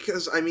reasonable too,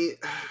 because I mean,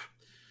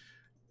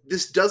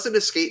 this doesn't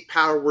escape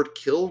Power Word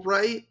Kill,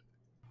 right?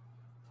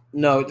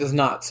 No, it does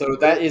not. So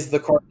that is the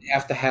card you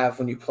have to have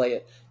when you play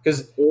it,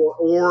 because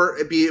or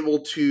be able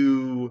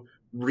to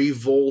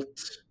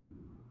revolt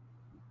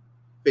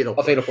Fatal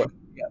A fatal push. push.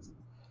 Yes.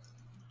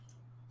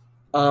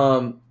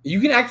 You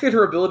can activate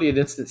her ability at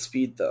instant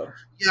speed, though.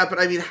 Yeah, but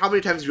I mean, how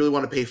many times do you really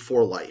want to pay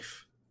 4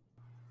 life?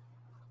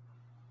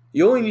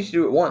 You only need to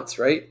do it once,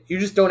 right? You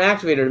just don't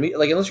activate it immediately.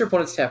 Like, unless your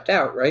opponent's tapped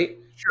out, right?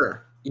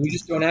 Sure. You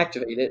just don't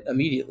activate it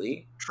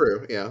immediately.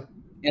 True, yeah.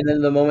 And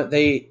then the moment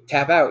they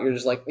tap out, you're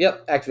just like,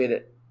 yep, activate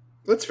it.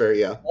 That's fair,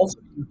 yeah. Also,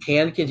 you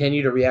can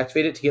continue to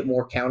reactivate it to get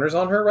more counters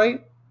on her,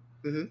 right?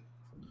 Mm-hmm.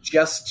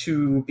 Just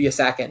to be a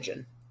sack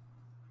engine.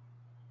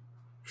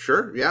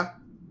 Sure, yeah.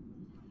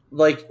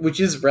 Like, which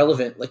is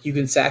relevant. Like, you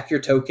can sack your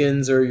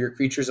tokens or your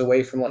creatures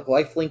away from, like,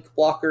 lifelink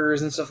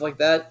blockers and stuff like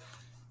that.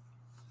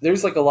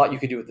 There's, like, a lot you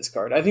could do with this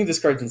card. I think this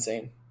card's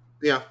insane.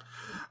 Yeah.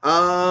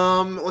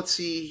 Let's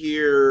see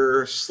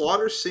here.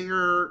 Slaughter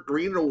Singer,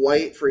 green and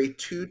white for a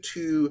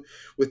 2/2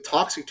 with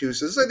Toxic 2.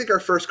 So this is, I think, our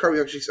first card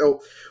we actually... Oh,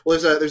 well,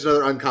 there's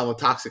another uncommon with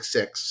Toxic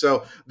 6.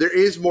 So there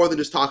is more than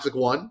just Toxic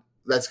 1.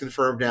 That's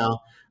confirmed now.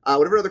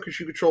 Whatever other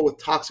creature you control with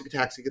Toxic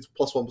attacks, it gets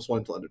 +1/+1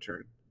 until end of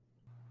turn.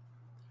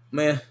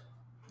 Man.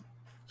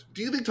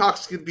 Do you think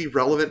Toxic could be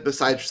relevant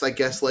besides just, I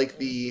guess, like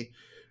the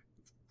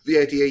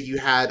idea you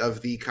had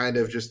of the kind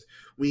of just,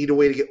 we need a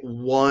way to get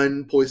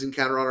one poison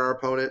counter on our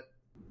opponent?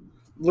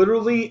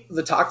 Literally,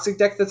 the Toxic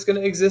deck that's going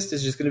to exist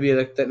is just going to be a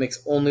deck that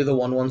makes only the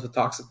 1/1s with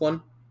Toxic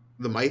 1.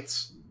 The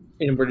Mites?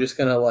 And we're just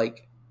going to,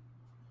 like...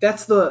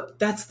 That's the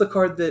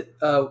card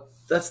that...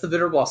 that's the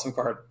Bitter Blossom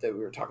card that we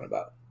were talking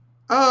about.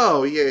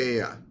 Oh,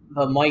 yeah.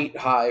 The Might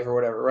Hive or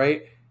whatever,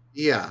 right?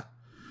 Yeah.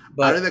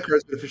 But, I don't think that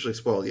card's been officially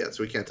spoiled yet,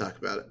 so we can't talk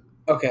about it.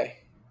 Okay.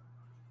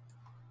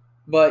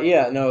 But,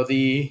 yeah, no,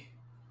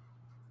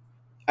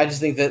 I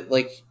just think that,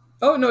 like...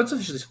 Oh, no, it's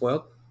officially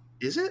spoiled.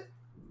 Is it?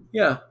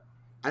 Yeah.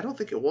 I don't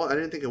think it was. I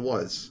didn't think it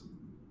was.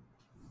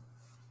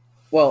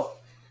 Well,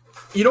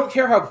 you don't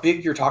care how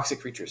big your toxic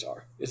creatures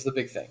are, is the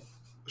big thing.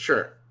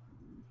 Sure.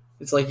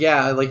 It's like,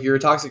 yeah, like your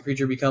toxic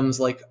creature becomes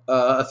like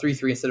a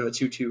 3/3 instead of a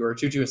 2/2, or a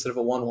 2/2 instead of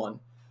a 1/1,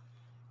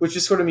 which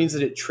just sort of means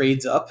that it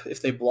trades up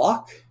if they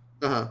block.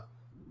 Uh-huh.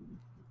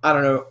 I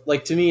don't know.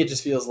 Like, to me, it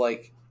just feels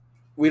like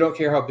we don't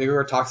care how big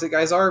our toxic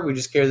guys are. We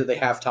just care that they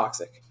have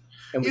toxic,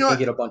 and we can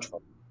get a bunch of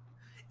them.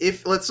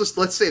 If let's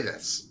say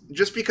this,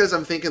 just because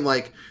I'm thinking,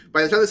 like,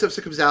 by the time this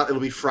episode comes out, it'll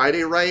be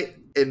Friday, right?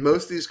 And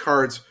most of these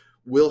cards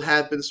will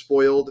have been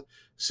spoiled.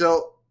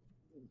 So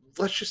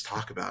let's just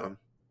talk about them,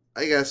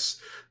 I guess.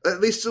 At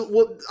least,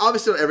 well,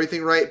 obviously not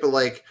everything, right? But,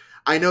 like,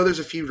 I know there's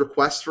a few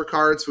requests for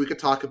cards, so we could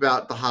talk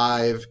about the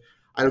Hive.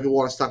 I know people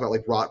want us to talk about,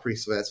 like, Rot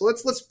Priest of that. So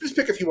let's just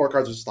pick a few more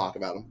cards and just talk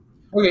about them.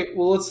 Okay,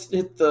 well, let's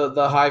hit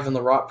the Hive and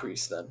the Rot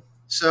Priest then.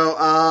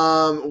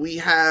 So we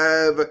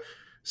have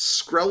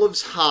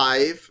Skrelv's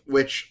Hive,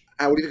 which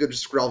what do you think of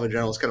just Skrelv in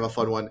general? It's kind of a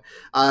fun one.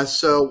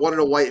 So 1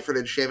 and a white for an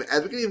enchantment.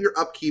 At the beginning of your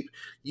upkeep,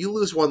 you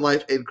lose 1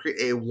 life and create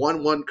a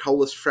 1/1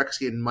 colorless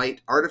Phyrexian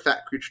Might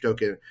artifact creature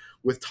token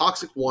with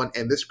Toxic 1,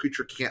 and this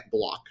creature can't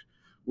block.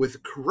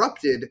 With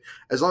Corrupted,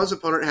 as long as the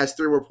opponent has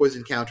 3 more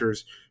poison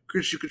counters,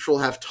 creatures you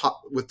control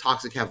with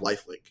Toxic have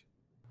lifelink.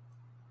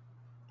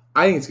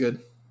 I think it's good.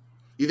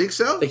 You think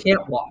so? They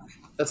can't block.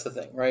 That's the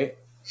thing, right?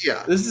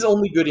 Yeah. This is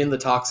only good in the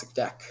toxic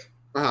deck.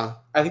 Uh-huh.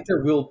 I think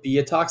there will be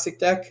a toxic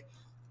deck.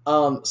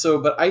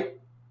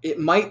 It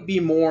might be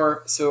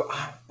more. So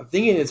I'm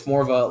thinking it's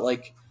more of a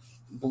like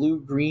blue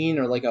green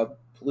or like a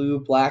blue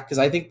black, because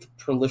I think the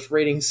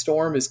Proliferating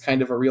Storm is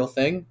kind of a real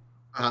thing.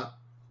 Uh-huh.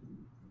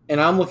 And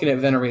I'm looking at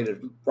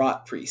Venerated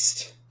Rot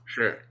Priest.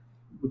 Sure.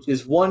 Which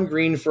is 1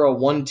 green for a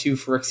 1/2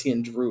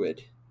 Phyrexian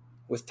Druid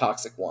with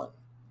Toxic 1.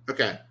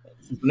 Okay.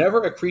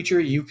 Whenever a creature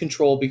you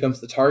control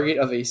becomes the target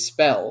of a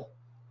spell,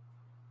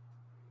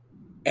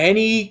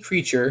 any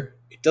creature,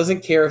 it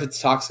doesn't care if it's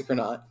toxic or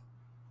not,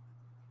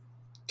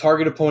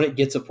 target opponent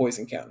gets a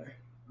poison counter.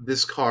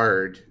 This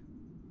card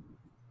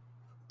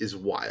is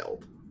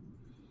wild.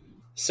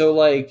 So,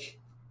 like,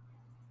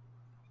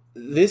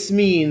 this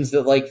means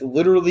that, like,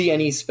 literally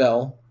any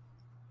spell,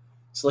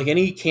 so, like,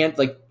 any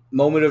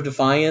Moment of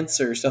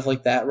Defiance or stuff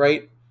like that,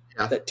 right?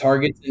 Yeah. That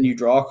targets and you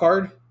draw a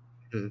card.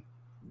 Mm-hmm.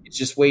 It's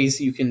just ways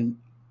you can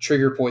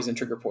trigger poison.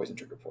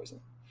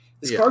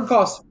 This card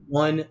costs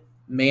 1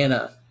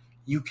 mana.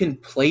 You can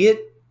play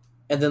it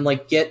and then,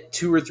 like, get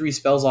 2 or 3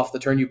 spells off the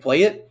turn you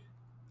play it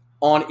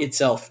on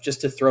itself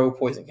just to throw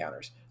poison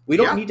counters. We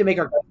don't need to make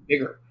our card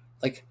bigger.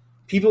 Like,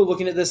 people are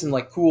looking at this and,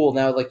 like, cool,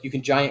 now, like, you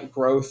can giant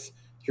growth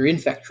your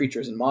infect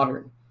creatures in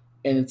Modern.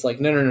 And it's like,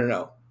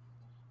 no.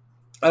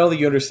 I don't think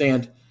you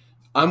understand.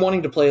 I'm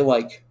wanting to play,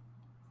 like,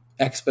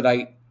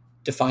 Expedite,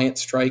 Defiant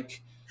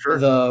Strike, Sure.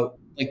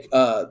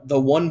 The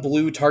 1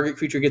 blue target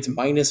creature gets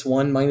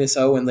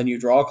 -1/-0, and then you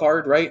draw a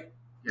card, right?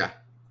 Yeah.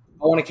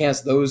 I want to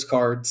cast those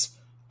cards.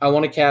 I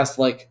want to cast,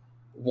 like,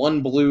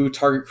 1 blue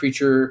target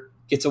creature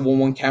gets a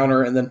 1/1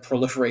 counter and then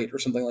proliferate or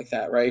something like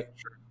that, right?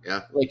 Sure.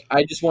 Yeah. Like,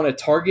 I just want to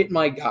target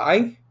my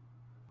guy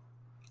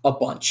a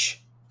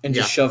bunch and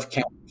just shove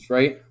counters,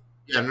 right?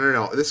 Yeah,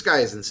 no. This guy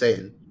is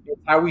insane.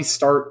 It's how we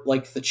start,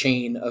 like, the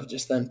chain of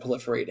just then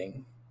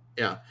proliferating.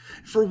 Yeah.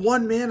 For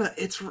 1 mana,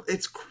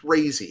 it's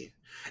crazy.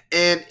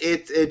 And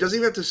it doesn't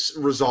even have to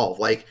resolve.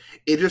 Like,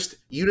 you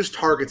just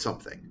target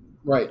something.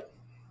 Right.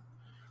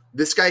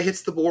 This guy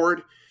hits the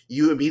board,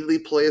 you immediately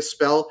play a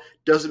spell.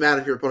 Doesn't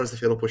matter if your opponent has the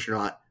Fatal Push or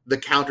not. The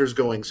counter's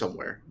going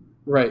somewhere.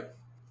 Right.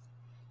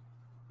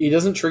 He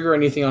doesn't trigger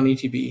anything on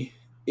ETB.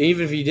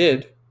 Even if he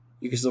did,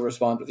 you can still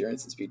respond with your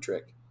instant speed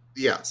trick.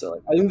 Yeah. So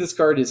like, I think this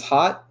card is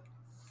hot,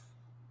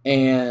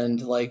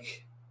 and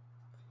like,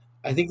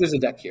 I think there's a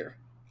deck here.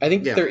 I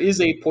think there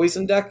is a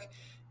poison deck,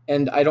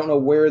 and I don't know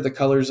where the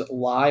colors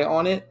lie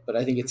on it, but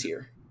I think it's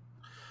here.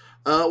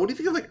 What do you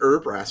think of like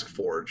Urbrask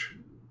Forge?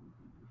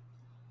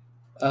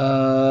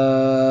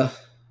 So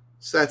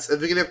that's at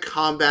the beginning of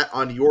combat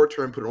on your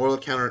turn, put an Oil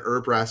counter on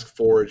Urbrask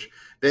Forge,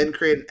 then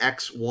create an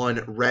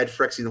X1 red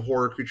Phyrexian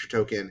horror creature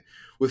token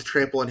with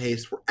trample and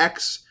haste, where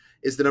X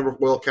is the number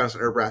of oil counters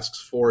on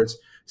Urbrask's Forge.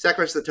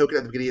 Sacrifice the token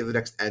at the beginning of the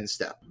next end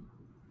step.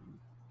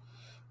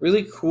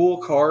 Really cool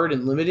card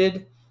and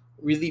limited,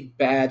 really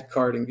bad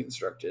card and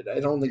constructed. I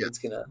don't think it's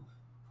gonna.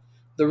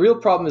 The real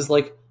problem is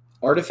like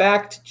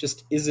Artifact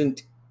just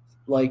isn't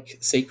like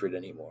sacred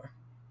anymore.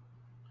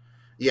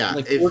 Yeah,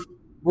 like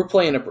we're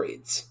playing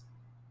Abrades.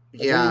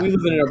 Like, we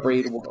live in a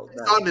Braid world.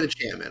 It's not an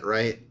enchantment,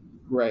 right?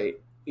 Right.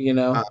 You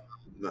know.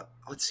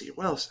 Let's see.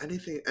 What else?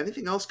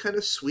 Anything else kind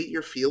of sweet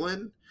you're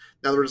feeling?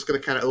 Now we're just going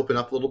to kind of open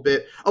up a little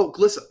bit. Oh,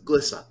 Glissa.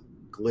 Yeah,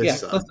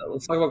 Glissa.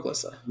 Let's talk about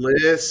Glissa.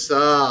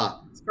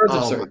 Glissa. This card's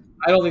absurd.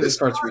 I don't think this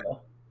card's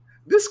real.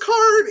 This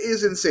card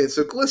is insane.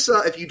 So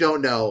Glissa, if you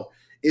don't know,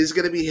 is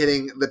going to be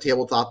hitting the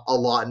tabletop a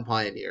lot in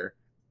Pioneer,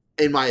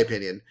 in my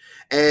opinion.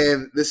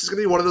 And this is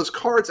going to be one of those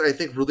cards that I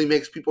think really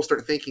makes people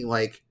start thinking,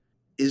 like,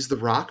 is the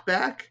Rock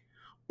back?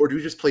 Or do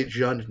we just play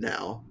Jund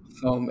now?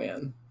 Oh,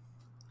 man.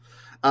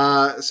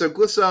 So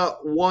Glissa,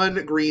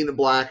 1 green,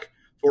 black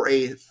for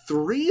a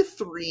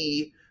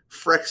 3/3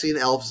 Phyrexian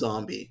Elf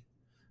zombie.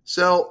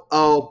 So,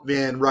 oh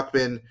man,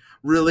 Ruckman,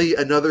 really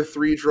another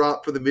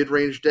 3-drop for the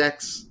mid-range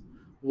decks?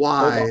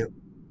 Why?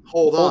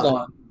 Hold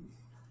on.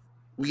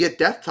 We get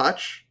Death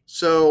Touch,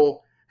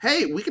 so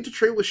hey, we get to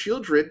trade with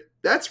Shieldred.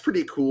 That's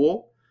pretty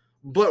cool.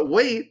 But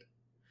wait,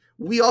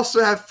 we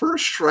also have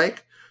First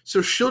Strike, so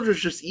Shieldred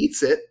just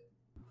eats it.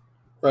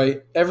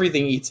 Right,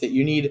 everything eats it.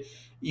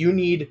 You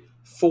need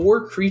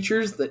 4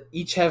 creatures that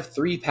each have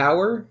 3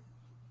 power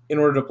in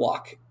order to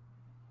block.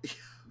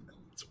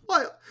 It's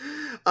wild.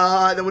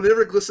 Then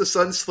whenever Glissa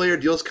Sunslayer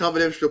deals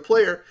combat damage to a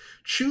player,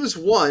 choose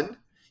 1.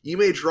 You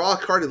may draw a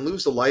card and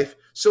lose a life.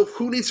 So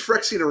who needs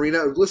Phyrexian Arena?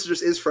 Glissa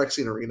just is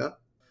Phyrexian Arena.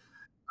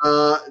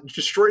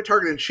 Destroy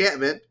target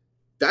enchantment.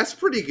 That's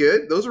pretty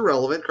good. Those are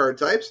relevant card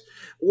types.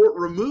 Or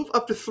remove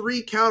up to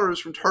 3 counters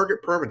from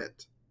target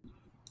permanent.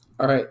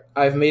 All right,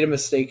 I've made a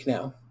mistake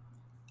now.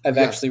 I've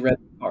actually read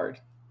the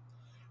card.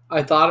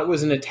 I thought it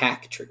was an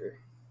attack trigger.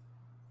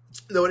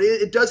 No,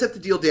 it does have to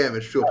deal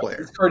damage to a player.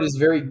 This card is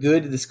very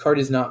good. This card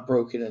is not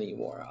broken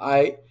anymore.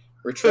 I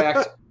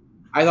retract.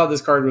 I thought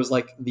this card was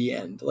like the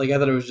end. Like I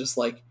thought it was just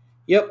like,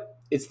 yep,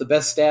 it's the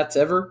best stats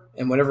ever,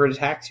 and whenever it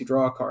attacks, you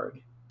draw a card.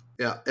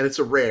 Yeah, and it's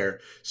a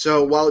rare.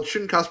 So while it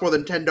shouldn't cost more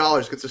than $10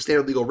 because it's a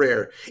standard legal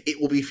rare, it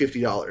will be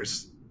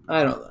 $50.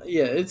 I don't know.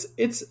 Yeah,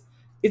 it's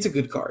a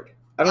good card.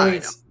 I don't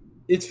think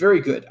it's very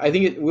good. I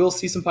think it will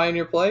see some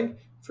Pioneer play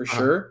for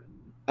sure.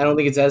 I don't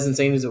think it's as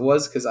insane as it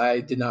was because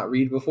I did not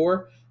read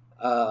before,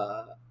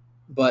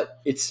 but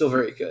it's still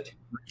very good.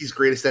 Ricky's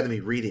greatest enemy,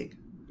 reading.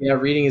 Yeah,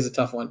 reading is a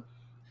tough one.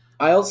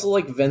 I also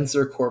like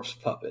Venser Corpse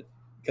Puppet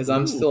because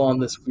I'm still on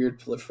this weird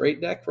Proliferate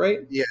deck,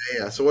 right?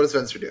 Yeah. So what does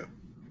Venser do?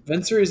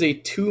 Venser is a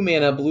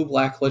 2-mana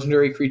blue-black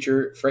legendary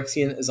creature,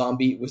 Phyrexian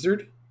zombie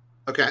wizard.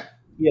 Okay.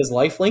 He has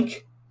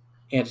lifelink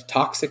and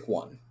Toxic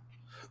 1.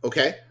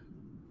 Okay.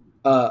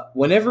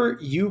 Whenever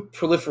you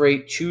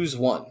proliferate, choose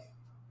 1.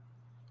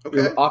 Okay.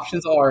 Your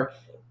options are,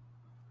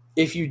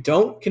 if you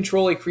don't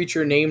control a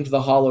creature named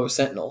the Hollow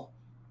Sentinel,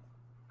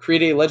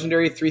 create a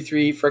legendary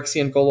 3/3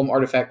 Phyrexian Golem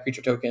artifact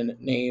creature token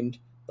named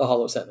the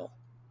Hollow Sentinel.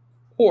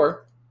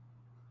 Or,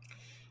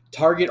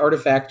 target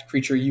artifact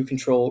creature you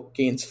control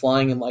gains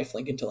flying and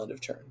lifelink until end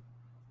of turn.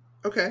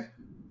 Okay.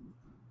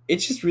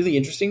 It's just really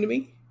interesting to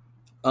me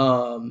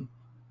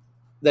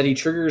that he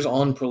triggers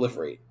on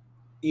proliferate,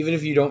 even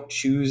if you don't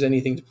choose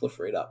anything to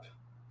proliferate up.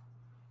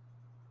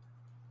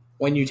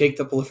 When you take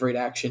the proliferate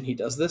action, he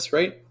does this,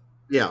 right?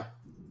 Yeah.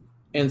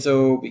 And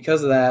so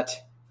because of that,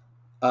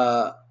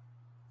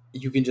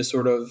 you can just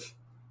sort of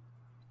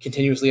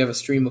continuously have a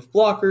stream of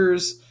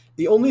blockers.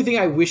 The only thing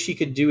I wish he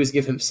could do is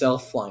give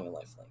himself flying and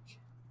lifelink.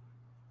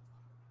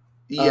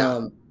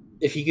 Yeah.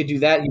 If he could do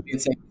that, you can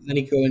say, then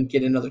he go and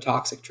get another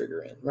toxic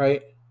trigger in,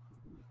 right?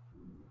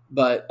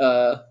 But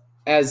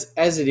as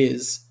it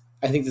is,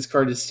 I think this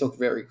card is still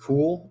very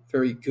cool,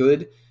 very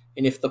good.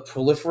 And if the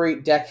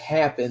proliferate deck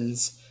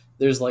happens,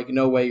 there's like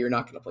no way you're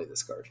not going to play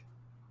this card.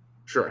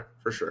 Sure,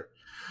 for sure.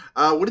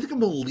 What do you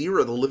think of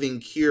Melira, the Living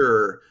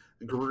Cure?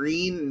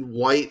 Green and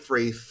white for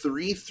a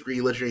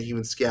 3/3 Legendary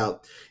Human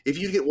Scout. If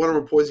you get 1 or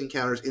more poison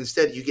counters,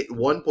 instead you get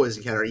 1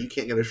 poison counter. You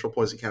can't get additional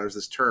poison counters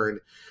this turn.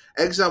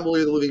 Exile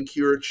Melira, the Living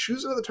Cure.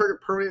 Choose another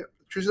target permanent.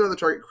 Choose another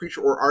target creature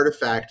or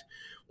artifact.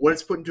 When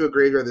it's put into a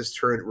graveyard this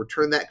turn,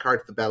 return that card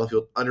to the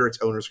battlefield under its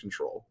owner's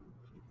control.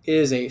 It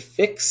is a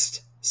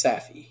fixed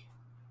Safi.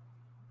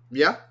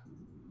 Yeah?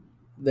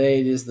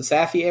 It is the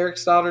Safi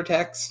Eriksdotter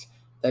text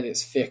that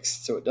is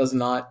fixed, so it does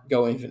not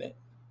go infinite.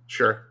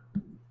 Sure.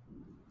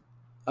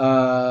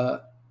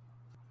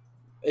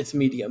 It's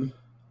medium.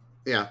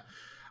 Yeah.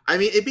 I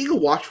mean, it being a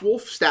watch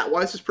wolf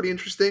stat-wise is pretty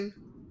interesting.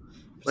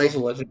 It's also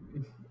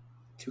legendary.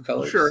 2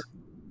 colors. Sure.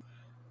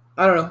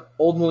 I don't know.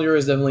 Old Melira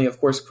is definitely, of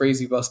course,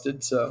 crazy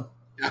busted, so.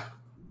 Yeah.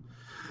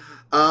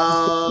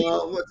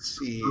 Let's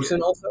see.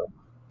 Person also.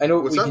 I know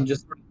What's we up? can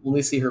just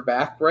only see her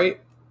back, right?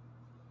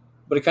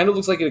 But it kind of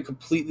looks like a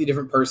completely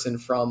different person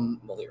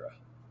from Melira.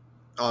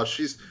 Oh,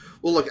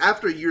 look,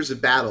 after years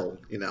of battle,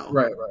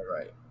 Right.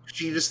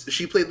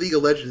 She played League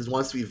of Legends and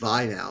wants to be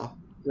Vi now.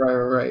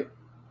 Right.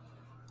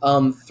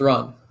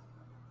 Thrun.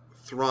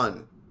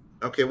 Thrun.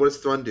 Okay, what does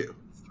Thrun do?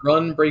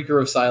 Thrun, Breaker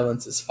of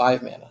Silence, is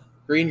 5 mana.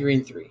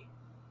 Green, 3.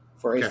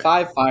 For a Okay.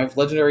 5/5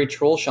 legendary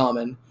troll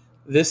shaman,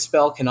 this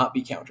spell cannot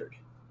be countered.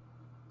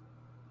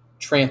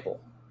 Trample.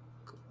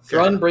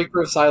 Thrun,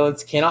 Breaker of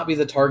Silence cannot be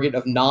the target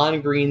of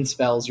non-green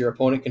spells your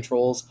opponent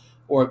controls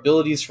or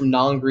abilities from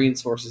non-green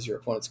sources your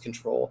opponents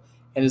control,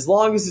 and as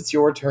long as it's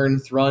your turn,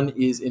 Thrun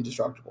is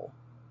indestructible.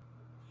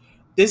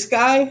 This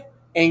guy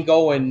ain't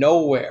going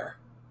nowhere.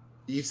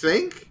 You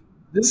think?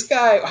 This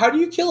guy, how do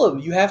you kill him?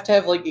 You have to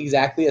have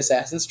exactly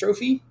Assassin's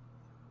Trophy.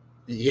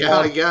 Yeah,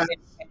 I guess.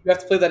 You have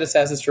to play that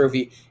Assassin's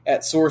Trophy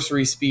at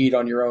sorcery speed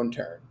on your own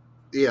turn.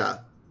 Yeah.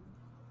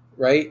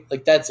 Right?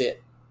 That's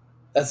it.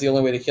 That's the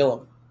only way to kill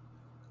him.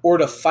 Or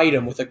to fight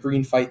him with a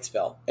green fight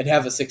spell and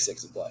have a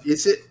 6/6 in play.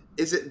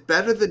 Is it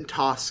better than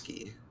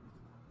Toski?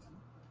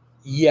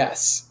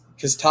 Yes,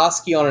 because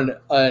Toski on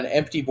an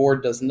empty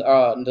board does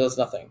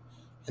nothing,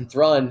 and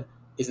Thrun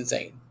is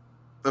insane.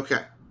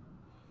 Okay.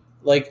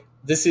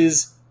 This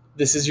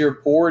is your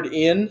board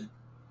in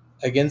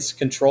against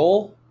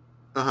control.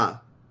 Uh-huh.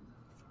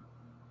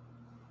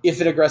 If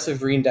an aggressive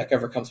green deck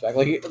ever comes back,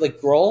 like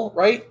Gruul,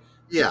 right?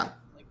 Yeah.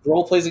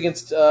 Gruul plays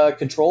against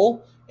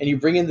control, and you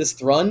bring in this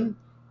Thrun,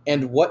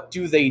 and what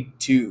do?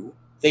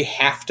 They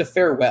have to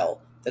fare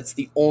well. That's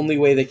the only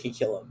way they can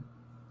kill him.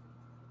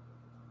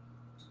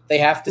 They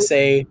have to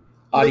say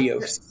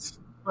adios.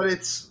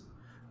 But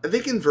they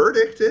can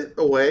verdict it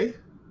away.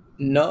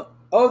 No.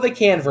 Oh, they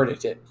can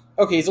verdict it.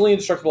 Okay, he's only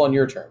indestructible on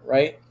your turn,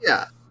 right?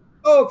 Yeah.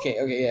 Okay,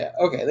 yeah.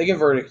 Okay, they can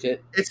verdict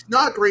it. It's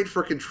not great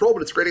for control,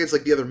 but it's great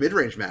against the other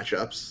mid-range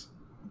matchups.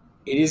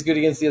 It is good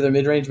against the other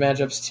mid-range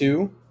matchups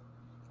too.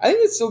 I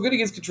think it's still good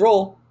against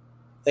control.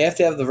 They have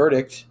to have the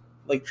verdict.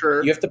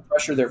 Sure. You have to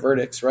pressure their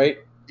verdicts, right?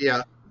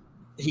 Yeah.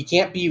 He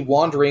can't be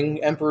wandering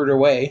emperored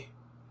away.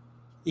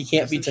 He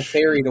can't be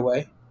Teferi'd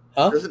away.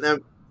 Huh? Doesn't have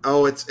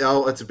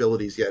it's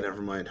abilities. Yeah,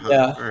 never mind. Huh?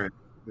 Yeah. All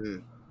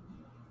right.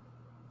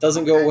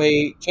 Doesn't go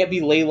away. Can't be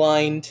ley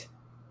lined,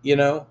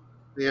 Yeah.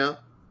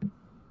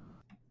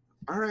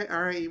 All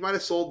right. You might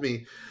have sold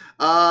me.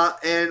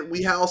 And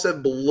we also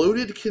have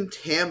Bloated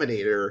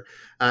Contaminator,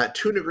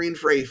 2 green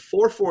for a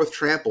 4/4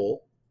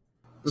 trample.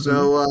 Mm-hmm.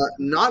 So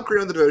not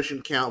great on the devotion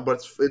count,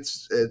 but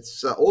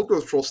it's old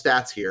growth troll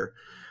stats here.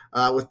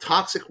 With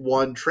Toxic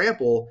 1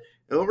 trample,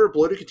 and over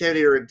Bloated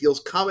Contaminator, it deals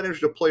combat damage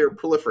to player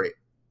proliferate.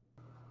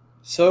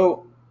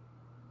 So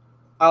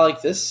I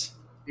like this.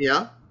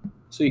 Yeah.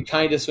 So he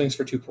kind of swings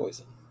for 2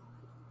 poison.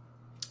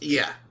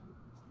 Yeah.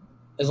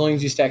 As long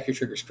as you stack your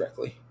triggers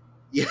correctly.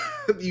 Yeah,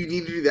 you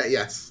need to do that,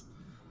 yes.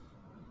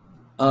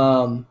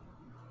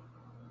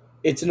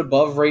 It's an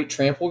above rate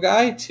trample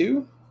guy,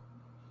 too.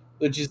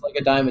 Which is like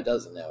a dime a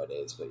dozen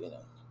nowadays, but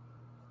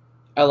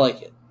I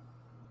like it.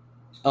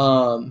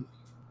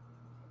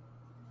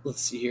 Let's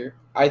see here.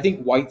 I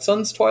think White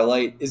Sun's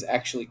Twilight is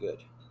actually good.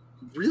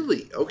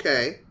 Really?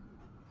 Okay.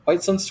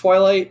 White Sun's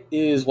Twilight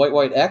is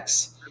white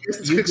X. I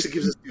guess it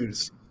gives us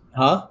dudes.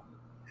 Huh?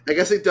 I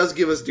guess it does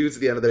give us dudes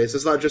at the end of the day, so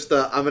it's not just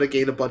I'm going to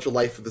gain a bunch of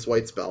life with this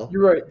white spell.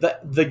 You're right.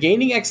 The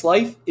gaining X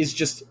life is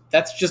just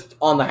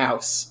on the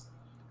house.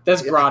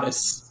 That's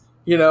gratis.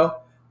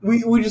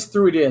 We just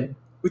threw it in.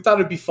 We thought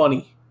it'd be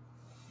funny.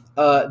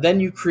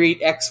 Then you create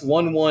X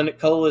 1/1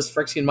 colorless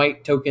Phyrexian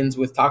Might tokens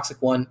with Toxic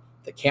 1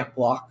 that can't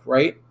block,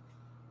 right?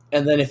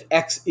 And then if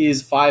X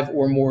is 5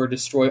 or more,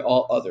 destroy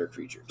all other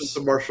creatures. It's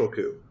a martial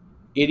coup.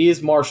 It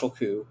is martial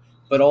coup,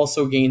 but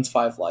also gains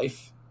 5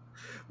 life.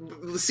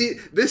 See,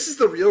 this is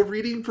the real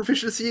reading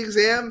proficiency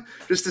exam,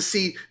 just to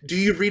see, do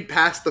you read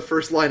past the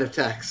first line of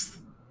text?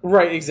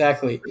 Right,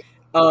 exactly.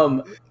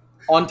 On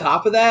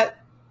top of that,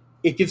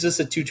 it gives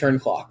us a 2-turn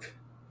clock.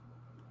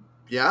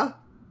 Yeah?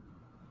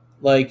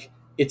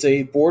 It's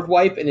a board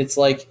wipe, and it's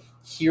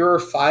here are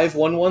 5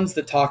 1/1s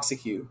that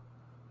toxic you.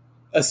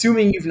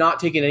 Assuming you've not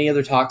taken any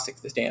other toxic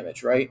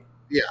damage, right?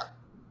 Yeah.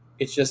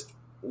 It's just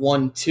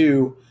 1,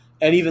 2,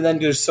 and even then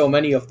there's so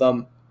many of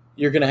them,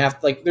 you're going to have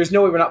to, there's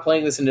no way we're not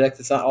playing this in a deck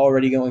that's not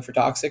already going for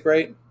toxic,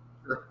 right?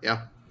 Sure.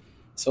 Yeah.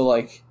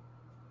 So,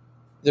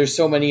 there's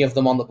so many of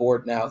them on the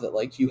board now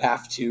that, you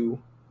have to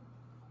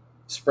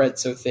spread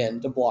so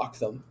thin to block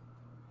them.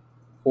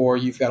 Or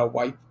you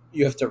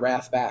have to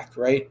wrath back,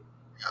 right?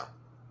 Yeah.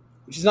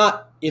 Which is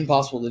not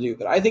impossible to do,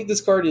 but I think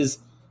this card is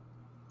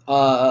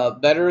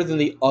better than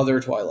the other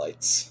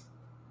Twilights.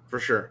 For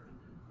sure.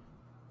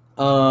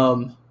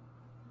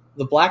 The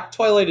the Black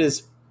Twilight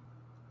is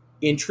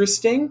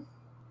interesting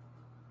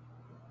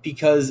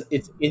because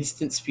it's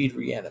instant speed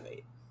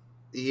reanimate.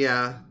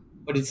 Yeah.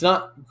 But it's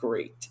not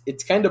great.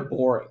 It's kind of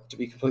boring, to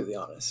be completely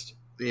honest.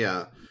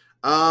 Yeah.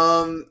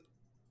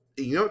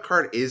 You know what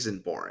card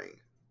isn't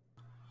boring?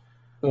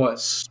 What?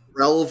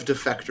 Relv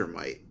Defector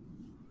Might.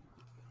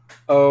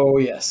 Oh,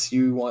 yes.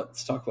 You want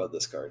to talk about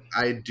this card.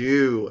 I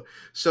do.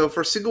 So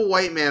for single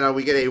white mana,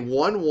 we get a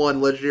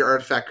 1/1 legendary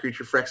artifact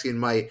creature, Phyrexian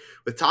Might,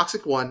 with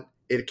Toxic 1.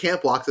 It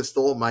can't block, it's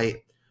still a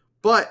Might.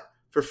 But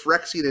for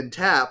Phyrexian and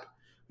tap,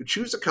 you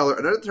choose a color.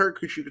 Another target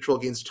creature you control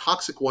gains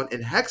Toxic 1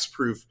 and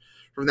Hexproof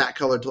from that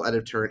color until end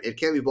of turn. It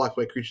can't be blocked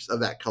by creatures of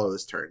that color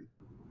this turn.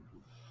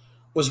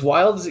 Was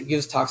wild as it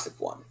gives Toxic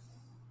 1.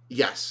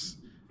 Yes.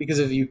 Because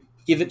if you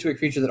give it to a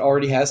creature that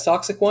already has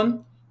Toxic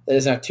 1, that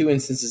is now 2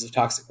 instances of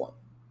Toxic 1.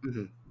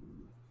 Mm-hmm.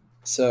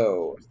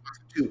 So,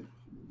 2.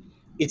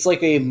 It's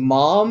like a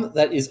mom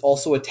that is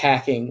also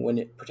attacking when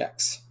it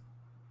protects.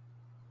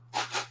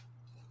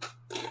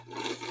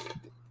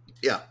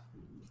 Yeah.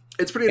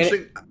 It's pretty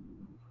interesting.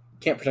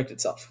 Can't protect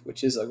itself,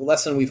 which is a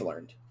lesson we've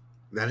learned.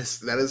 That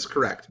is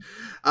correct.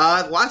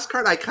 The last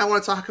card I kind of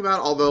want to talk about,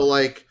 although,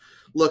 like,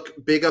 look,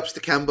 big ups to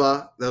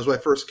Kemba. That was my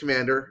first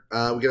commander.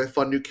 We get a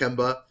fun new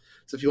Kemba.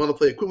 So if you want to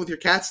play Equip with your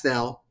cats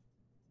now,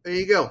 there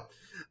you go.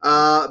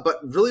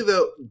 But really,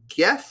 though,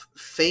 Geth,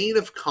 Thane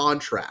of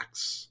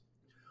Contracts.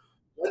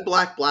 1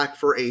 black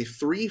for a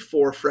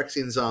 3/4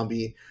 Phyrexian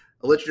zombie,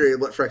 a legendary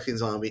Phyrexian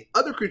zombie.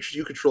 Other creatures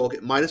you control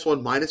get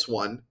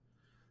 -1/-1.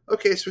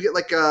 Okay, so we get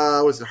like,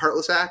 what is it,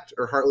 Heartless Act?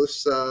 Or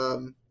Heartless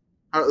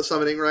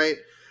Summoning, right?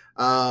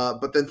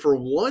 But then for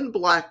 1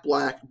 black,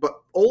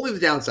 but only the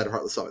downside of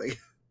Heartless Summoning.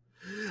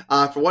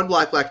 For 1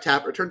 black,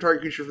 tap, return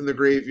target creature from the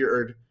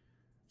graveyard,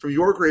 from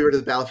your graveyard to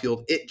the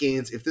battlefield. It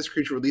gains, if this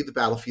creature would leave the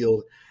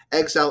battlefield,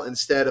 exile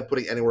instead of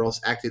putting anywhere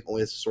else, active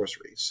only as a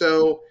sorcery. So,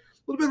 a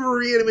little bit of a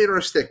reanimate or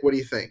a stick. What do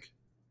you think?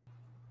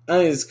 I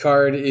think this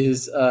card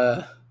is,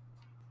 I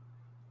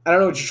don't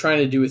know what you're trying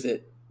to do with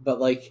it, but,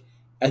 like,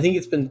 I think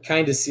it's been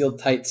kind of sealed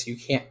tight so you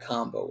can't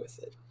combo with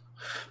it.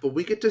 But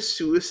we get to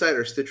suicide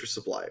our Stitcher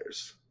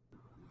Suppliers.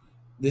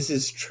 This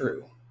is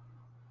true.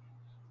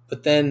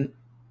 But then,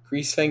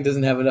 Greasefang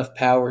doesn't have enough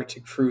power to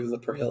crew the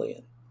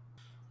Perhelion.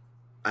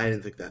 I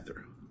didn't think that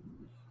through.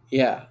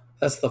 Yeah,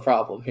 that's the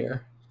problem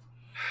here.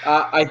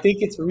 I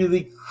think it's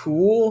really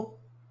cool,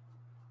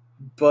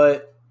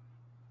 but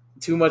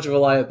too much of a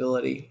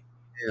liability.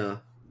 Yeah.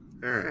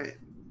 All right.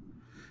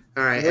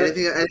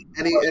 Anything?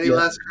 Any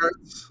last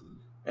cards?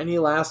 Any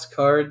last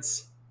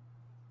cards?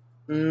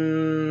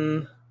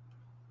 No.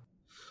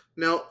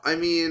 I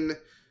mean,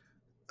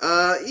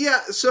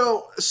 yeah.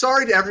 So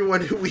sorry to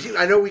everyone who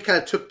I know we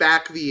kind of took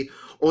back the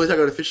only talk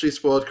about officially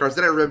spoiled cards.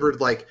 Then I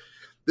remembered, like,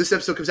 this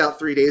episode comes out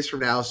 3 days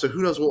from now, so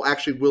who knows what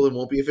actually will and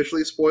won't be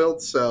officially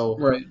spoiled. So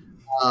right.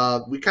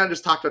 We kind of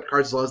just talked about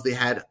cards as long as they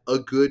had a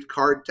good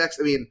card text.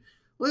 I mean,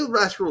 the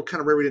last rule kind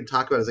of where we didn't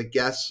talk about is, I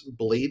guess,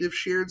 Blade of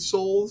Shared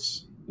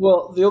Souls.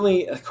 Well, the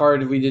only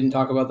card we didn't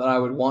talk about that I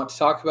would want to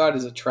talk about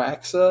is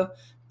Atraxa,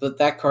 but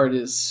that card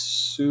is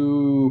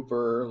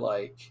super,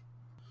 like...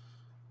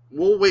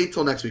 We'll wait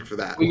till next week for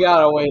that. We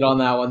gotta wait on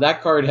that one.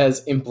 That card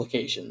has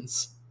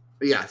implications.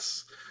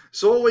 Yes.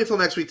 So we'll wait till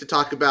next week to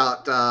talk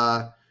about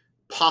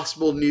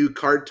possible new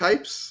card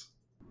types.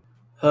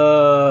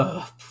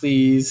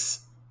 Please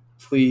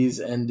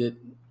end it.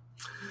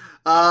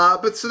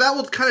 But so that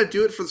will kind of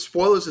do it for the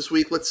spoilers this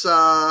week. Let's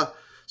so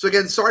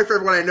again, sorry for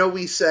everyone. I know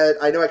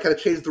I kind of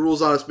changed the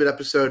rules on us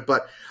mid-episode,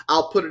 but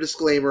I'll put a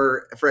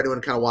disclaimer for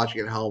anyone kind of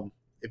watching at home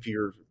if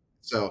you're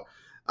so.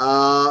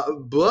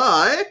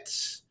 But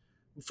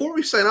before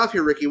we sign off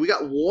here, Ricky, we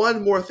got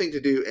one more thing to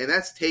do, and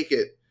that's take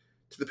it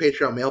to the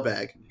Patreon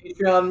mailbag.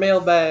 Patreon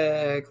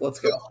mailbag. Let's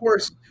go. Of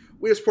course,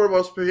 we have support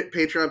most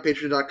Patreon,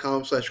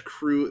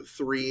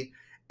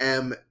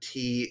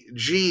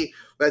 patreon.com/crew3mtg.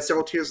 We had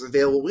several tiers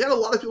available. We had a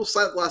lot of people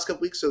sign up the last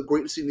couple weeks, so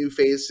great to see new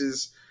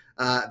faces.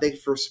 Thank you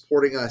for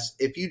supporting us.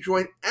 If you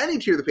join any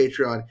tier of the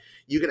Patreon,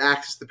 you can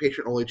access the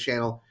Patreon-only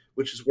channel,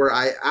 which is where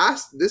I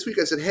asked this week,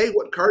 I said, hey,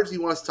 what cards do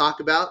you want us to talk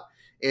about?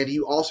 And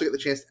you also get the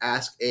chance to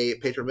ask a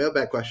Patreon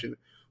mailbag question,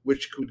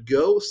 which could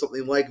go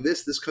something like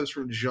this. This comes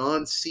from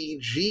John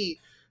C.G.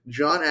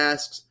 John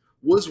asks,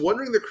 was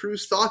wondering the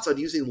crew's thoughts on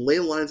using ley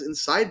lines in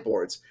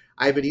sideboards.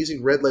 I've been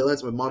using red ley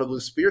lines with Mono Blue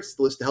Spirits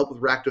to list to help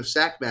with Rakdos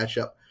Sack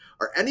matchup.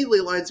 Are any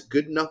ley lines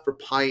good enough for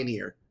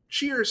Pioneer?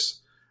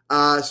 Cheers.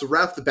 So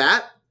right off the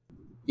bat,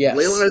 yes.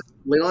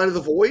 Leyline of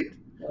the Void?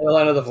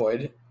 Leyline of the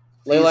Void.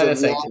 Leyline of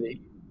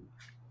Sanctity.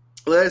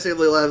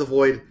 Leyline of the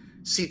Void.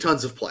 See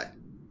tons of play.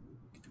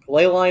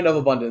 Leyline of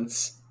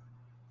Abundance.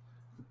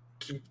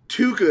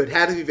 Too good.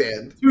 Had to be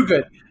banned. Too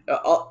good.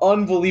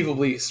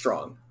 Unbelievably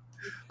strong.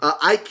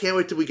 I can't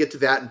wait till we get to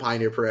that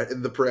in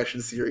in the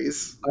Progression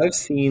series. I've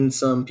seen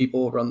some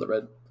people run the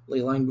red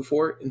Leyline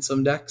before in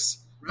some decks.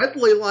 Red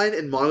Leyline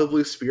and Mono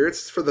Blue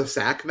Spirits for the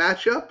sack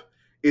matchup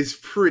is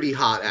pretty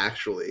hot,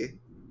 actually.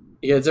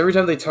 Yeah, it's every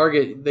time they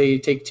target, they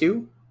take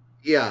 2.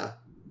 Yeah.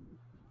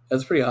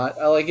 That's pretty hot.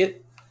 I like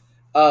it.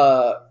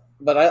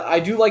 But I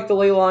do like the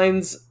ley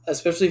lines,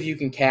 especially if you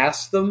can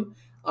cast them.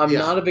 I'm Yeah.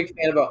 not a big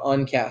fan about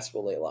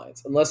uncastable ley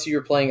lines, unless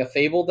you're playing a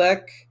Fable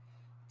deck.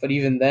 But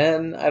even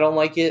then, I don't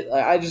like it.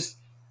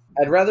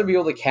 I'd rather be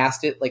able to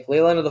cast it. Like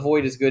Leyline of the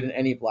Void is good in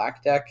any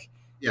black deck,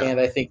 Yeah. and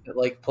I think that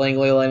like playing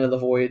Leyline of the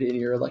Void in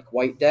your like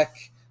white deck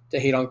to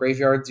hate on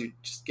graveyards, you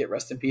just get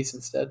Rest in Peace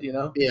instead. You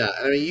know? Yeah,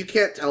 I mean, you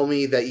can't tell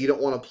me that you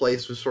don't want to play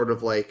some sort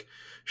of like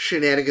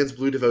shenanigans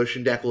Blue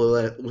Devotion deck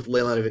with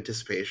Leyline of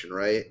Anticipation,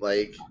 right?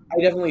 Like, I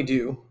definitely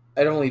do.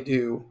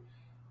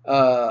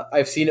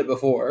 I've seen it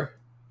before.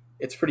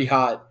 It's pretty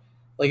hot.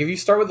 Like if you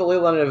start with the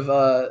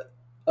Leyline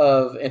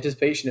of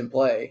Anticipation in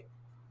play,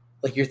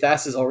 like your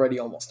Thas is already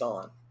almost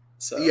on.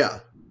 So yeah.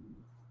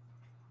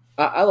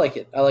 I like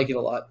it. I like it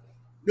a lot.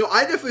 No,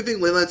 I definitely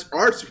think Leylines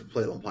are super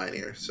playable in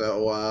Pioneer,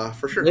 so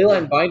for sure.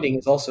 Leyline Binding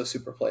is also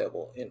super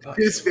playable in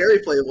Pioneer. It's very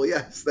playable,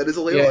 yes. That is a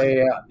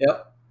Leyline.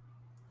 Yep.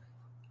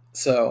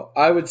 So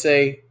I would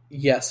say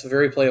yes,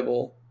 very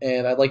playable,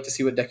 and I'd like to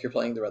see what deck you're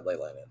playing the red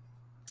Leyline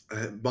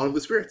in. Bond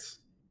of Spirits.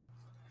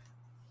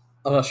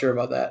 I'm not sure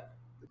about that.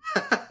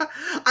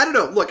 I don't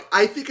know. Look,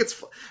 I think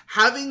it's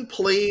having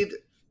played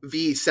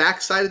the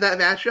Sac side of that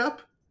matchup.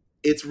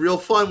 It's real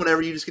fun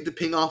whenever you just get to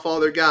ping off all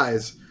their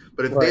guys.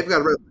 But if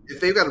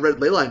they've got a red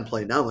Leyline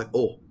play, now I'm like,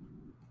 oh,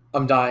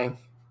 I'm dying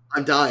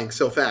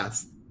so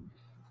fast.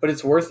 But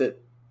it's worth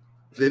it.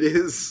 It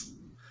is.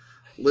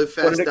 Live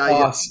fast, what did it die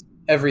cost?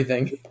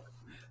 Everything.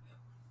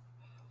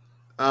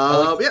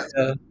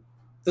 Yeah.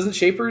 Doesn't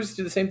Shapers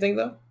do the same thing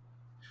though?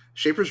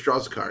 Shapers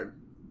draws a card.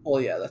 Well,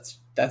 yeah,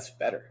 that's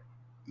better.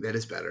 That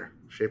is better.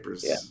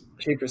 Shapers. Yeah,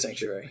 Shapers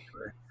Sanctuary.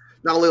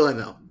 Not a Leyline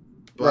though.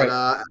 But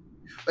right.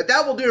 But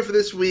that will do it for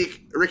this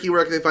week. Ricky,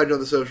 where can they find you on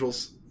the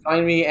socials?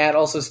 Find me at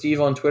also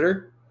Steve on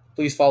Twitter.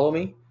 Please follow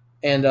me.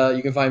 And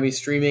you can find me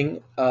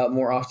streaming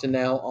more often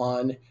now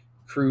on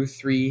Crew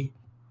 3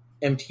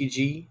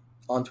 MTG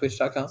on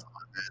Twitch.com.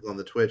 On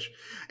the Twitch.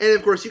 And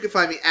of course, you can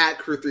find me at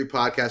Crew 3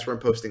 Podcast, where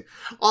I'm posting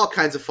all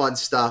kinds of fun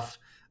stuff,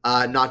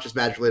 not just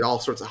Magic related, all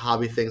sorts of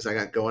hobby things I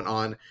got going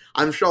on.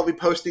 I'm sure I'll be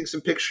posting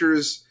some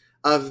pictures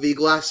of the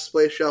glass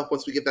display shelf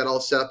once we get that all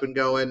set up and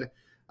going.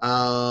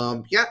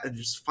 And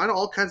just find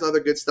all kinds of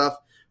other good stuff.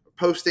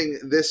 Posting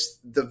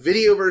the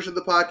video version of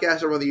the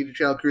podcast over on the YouTube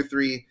channel Crew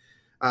 3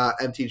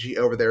 MTG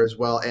over there as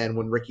well. And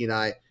when Ricky and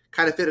I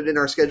kind of fit it in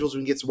our schedules, we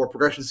can get some more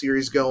progression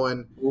series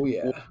going. Oh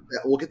yeah,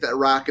 we'll get that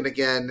rocking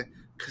again,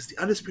 because the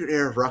Undisputed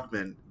Era of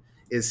Ruckman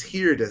is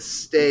here to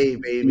stay,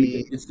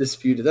 baby. It's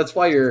disputed. That's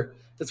why you're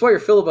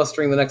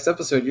filibustering the next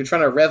episode. You're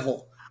trying to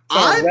revel.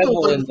 I'm the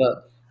one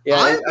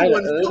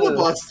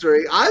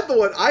filibustering. I'm the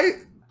one.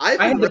 I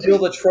had to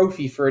build a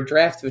trophy for a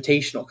draft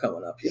invitational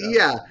coming up. You know?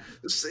 Yeah.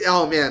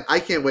 Oh man, I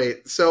can't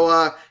wait.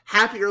 So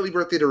happy early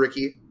birthday to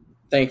Ricky.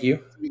 Thank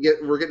you.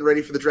 We're getting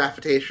ready for the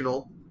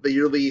draftitational, the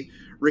yearly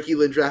Ricky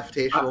Lynn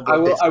draftitational.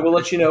 I will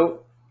let you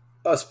know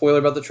a spoiler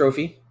about the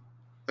trophy.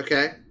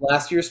 Okay.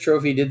 Last year's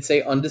trophy did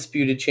say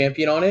undisputed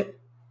champion on it.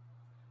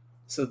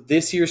 So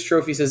this year's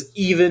trophy says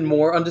even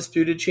more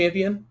undisputed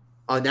champion.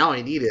 Oh, now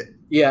I need it.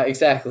 Yeah,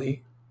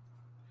 exactly.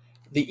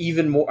 The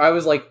even more. I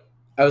was like,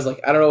 I don't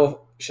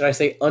know. Should I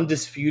say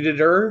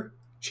undisputeder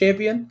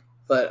champion?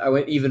 But I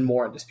went even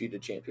more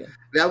undisputed champion.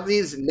 That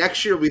means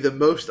next year will be the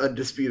most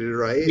undisputed,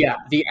 right? Yeah,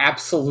 the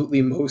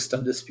absolutely most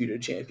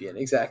undisputed champion.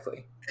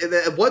 Exactly. And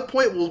then at what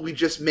point will we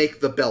just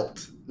make the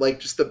belt? Like,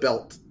 just the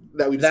belt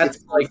that we just That's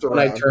like when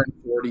I turn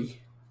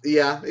 40.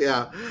 Yeah.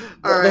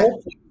 All right. The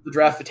whole point of the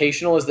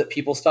draftitational is that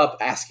people stop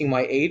asking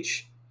my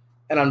age,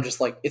 and I'm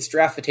just like, it's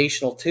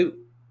draftitational too.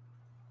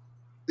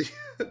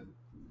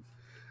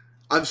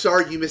 I'm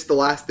sorry you missed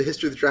the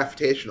history of the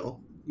draftitational.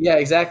 Yeah,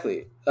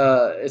 exactly.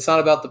 It's not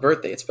about the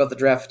birthday; it's about the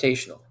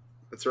draftitational.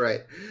 That's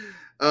right.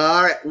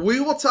 All right, we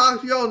will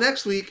talk to y'all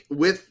next week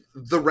with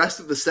the rest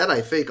of the set.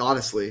 I think,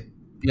 honestly.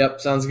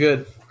 Yep, sounds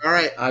good. All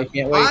right, I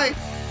can't wait.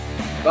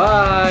 Bye.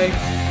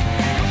 Bye.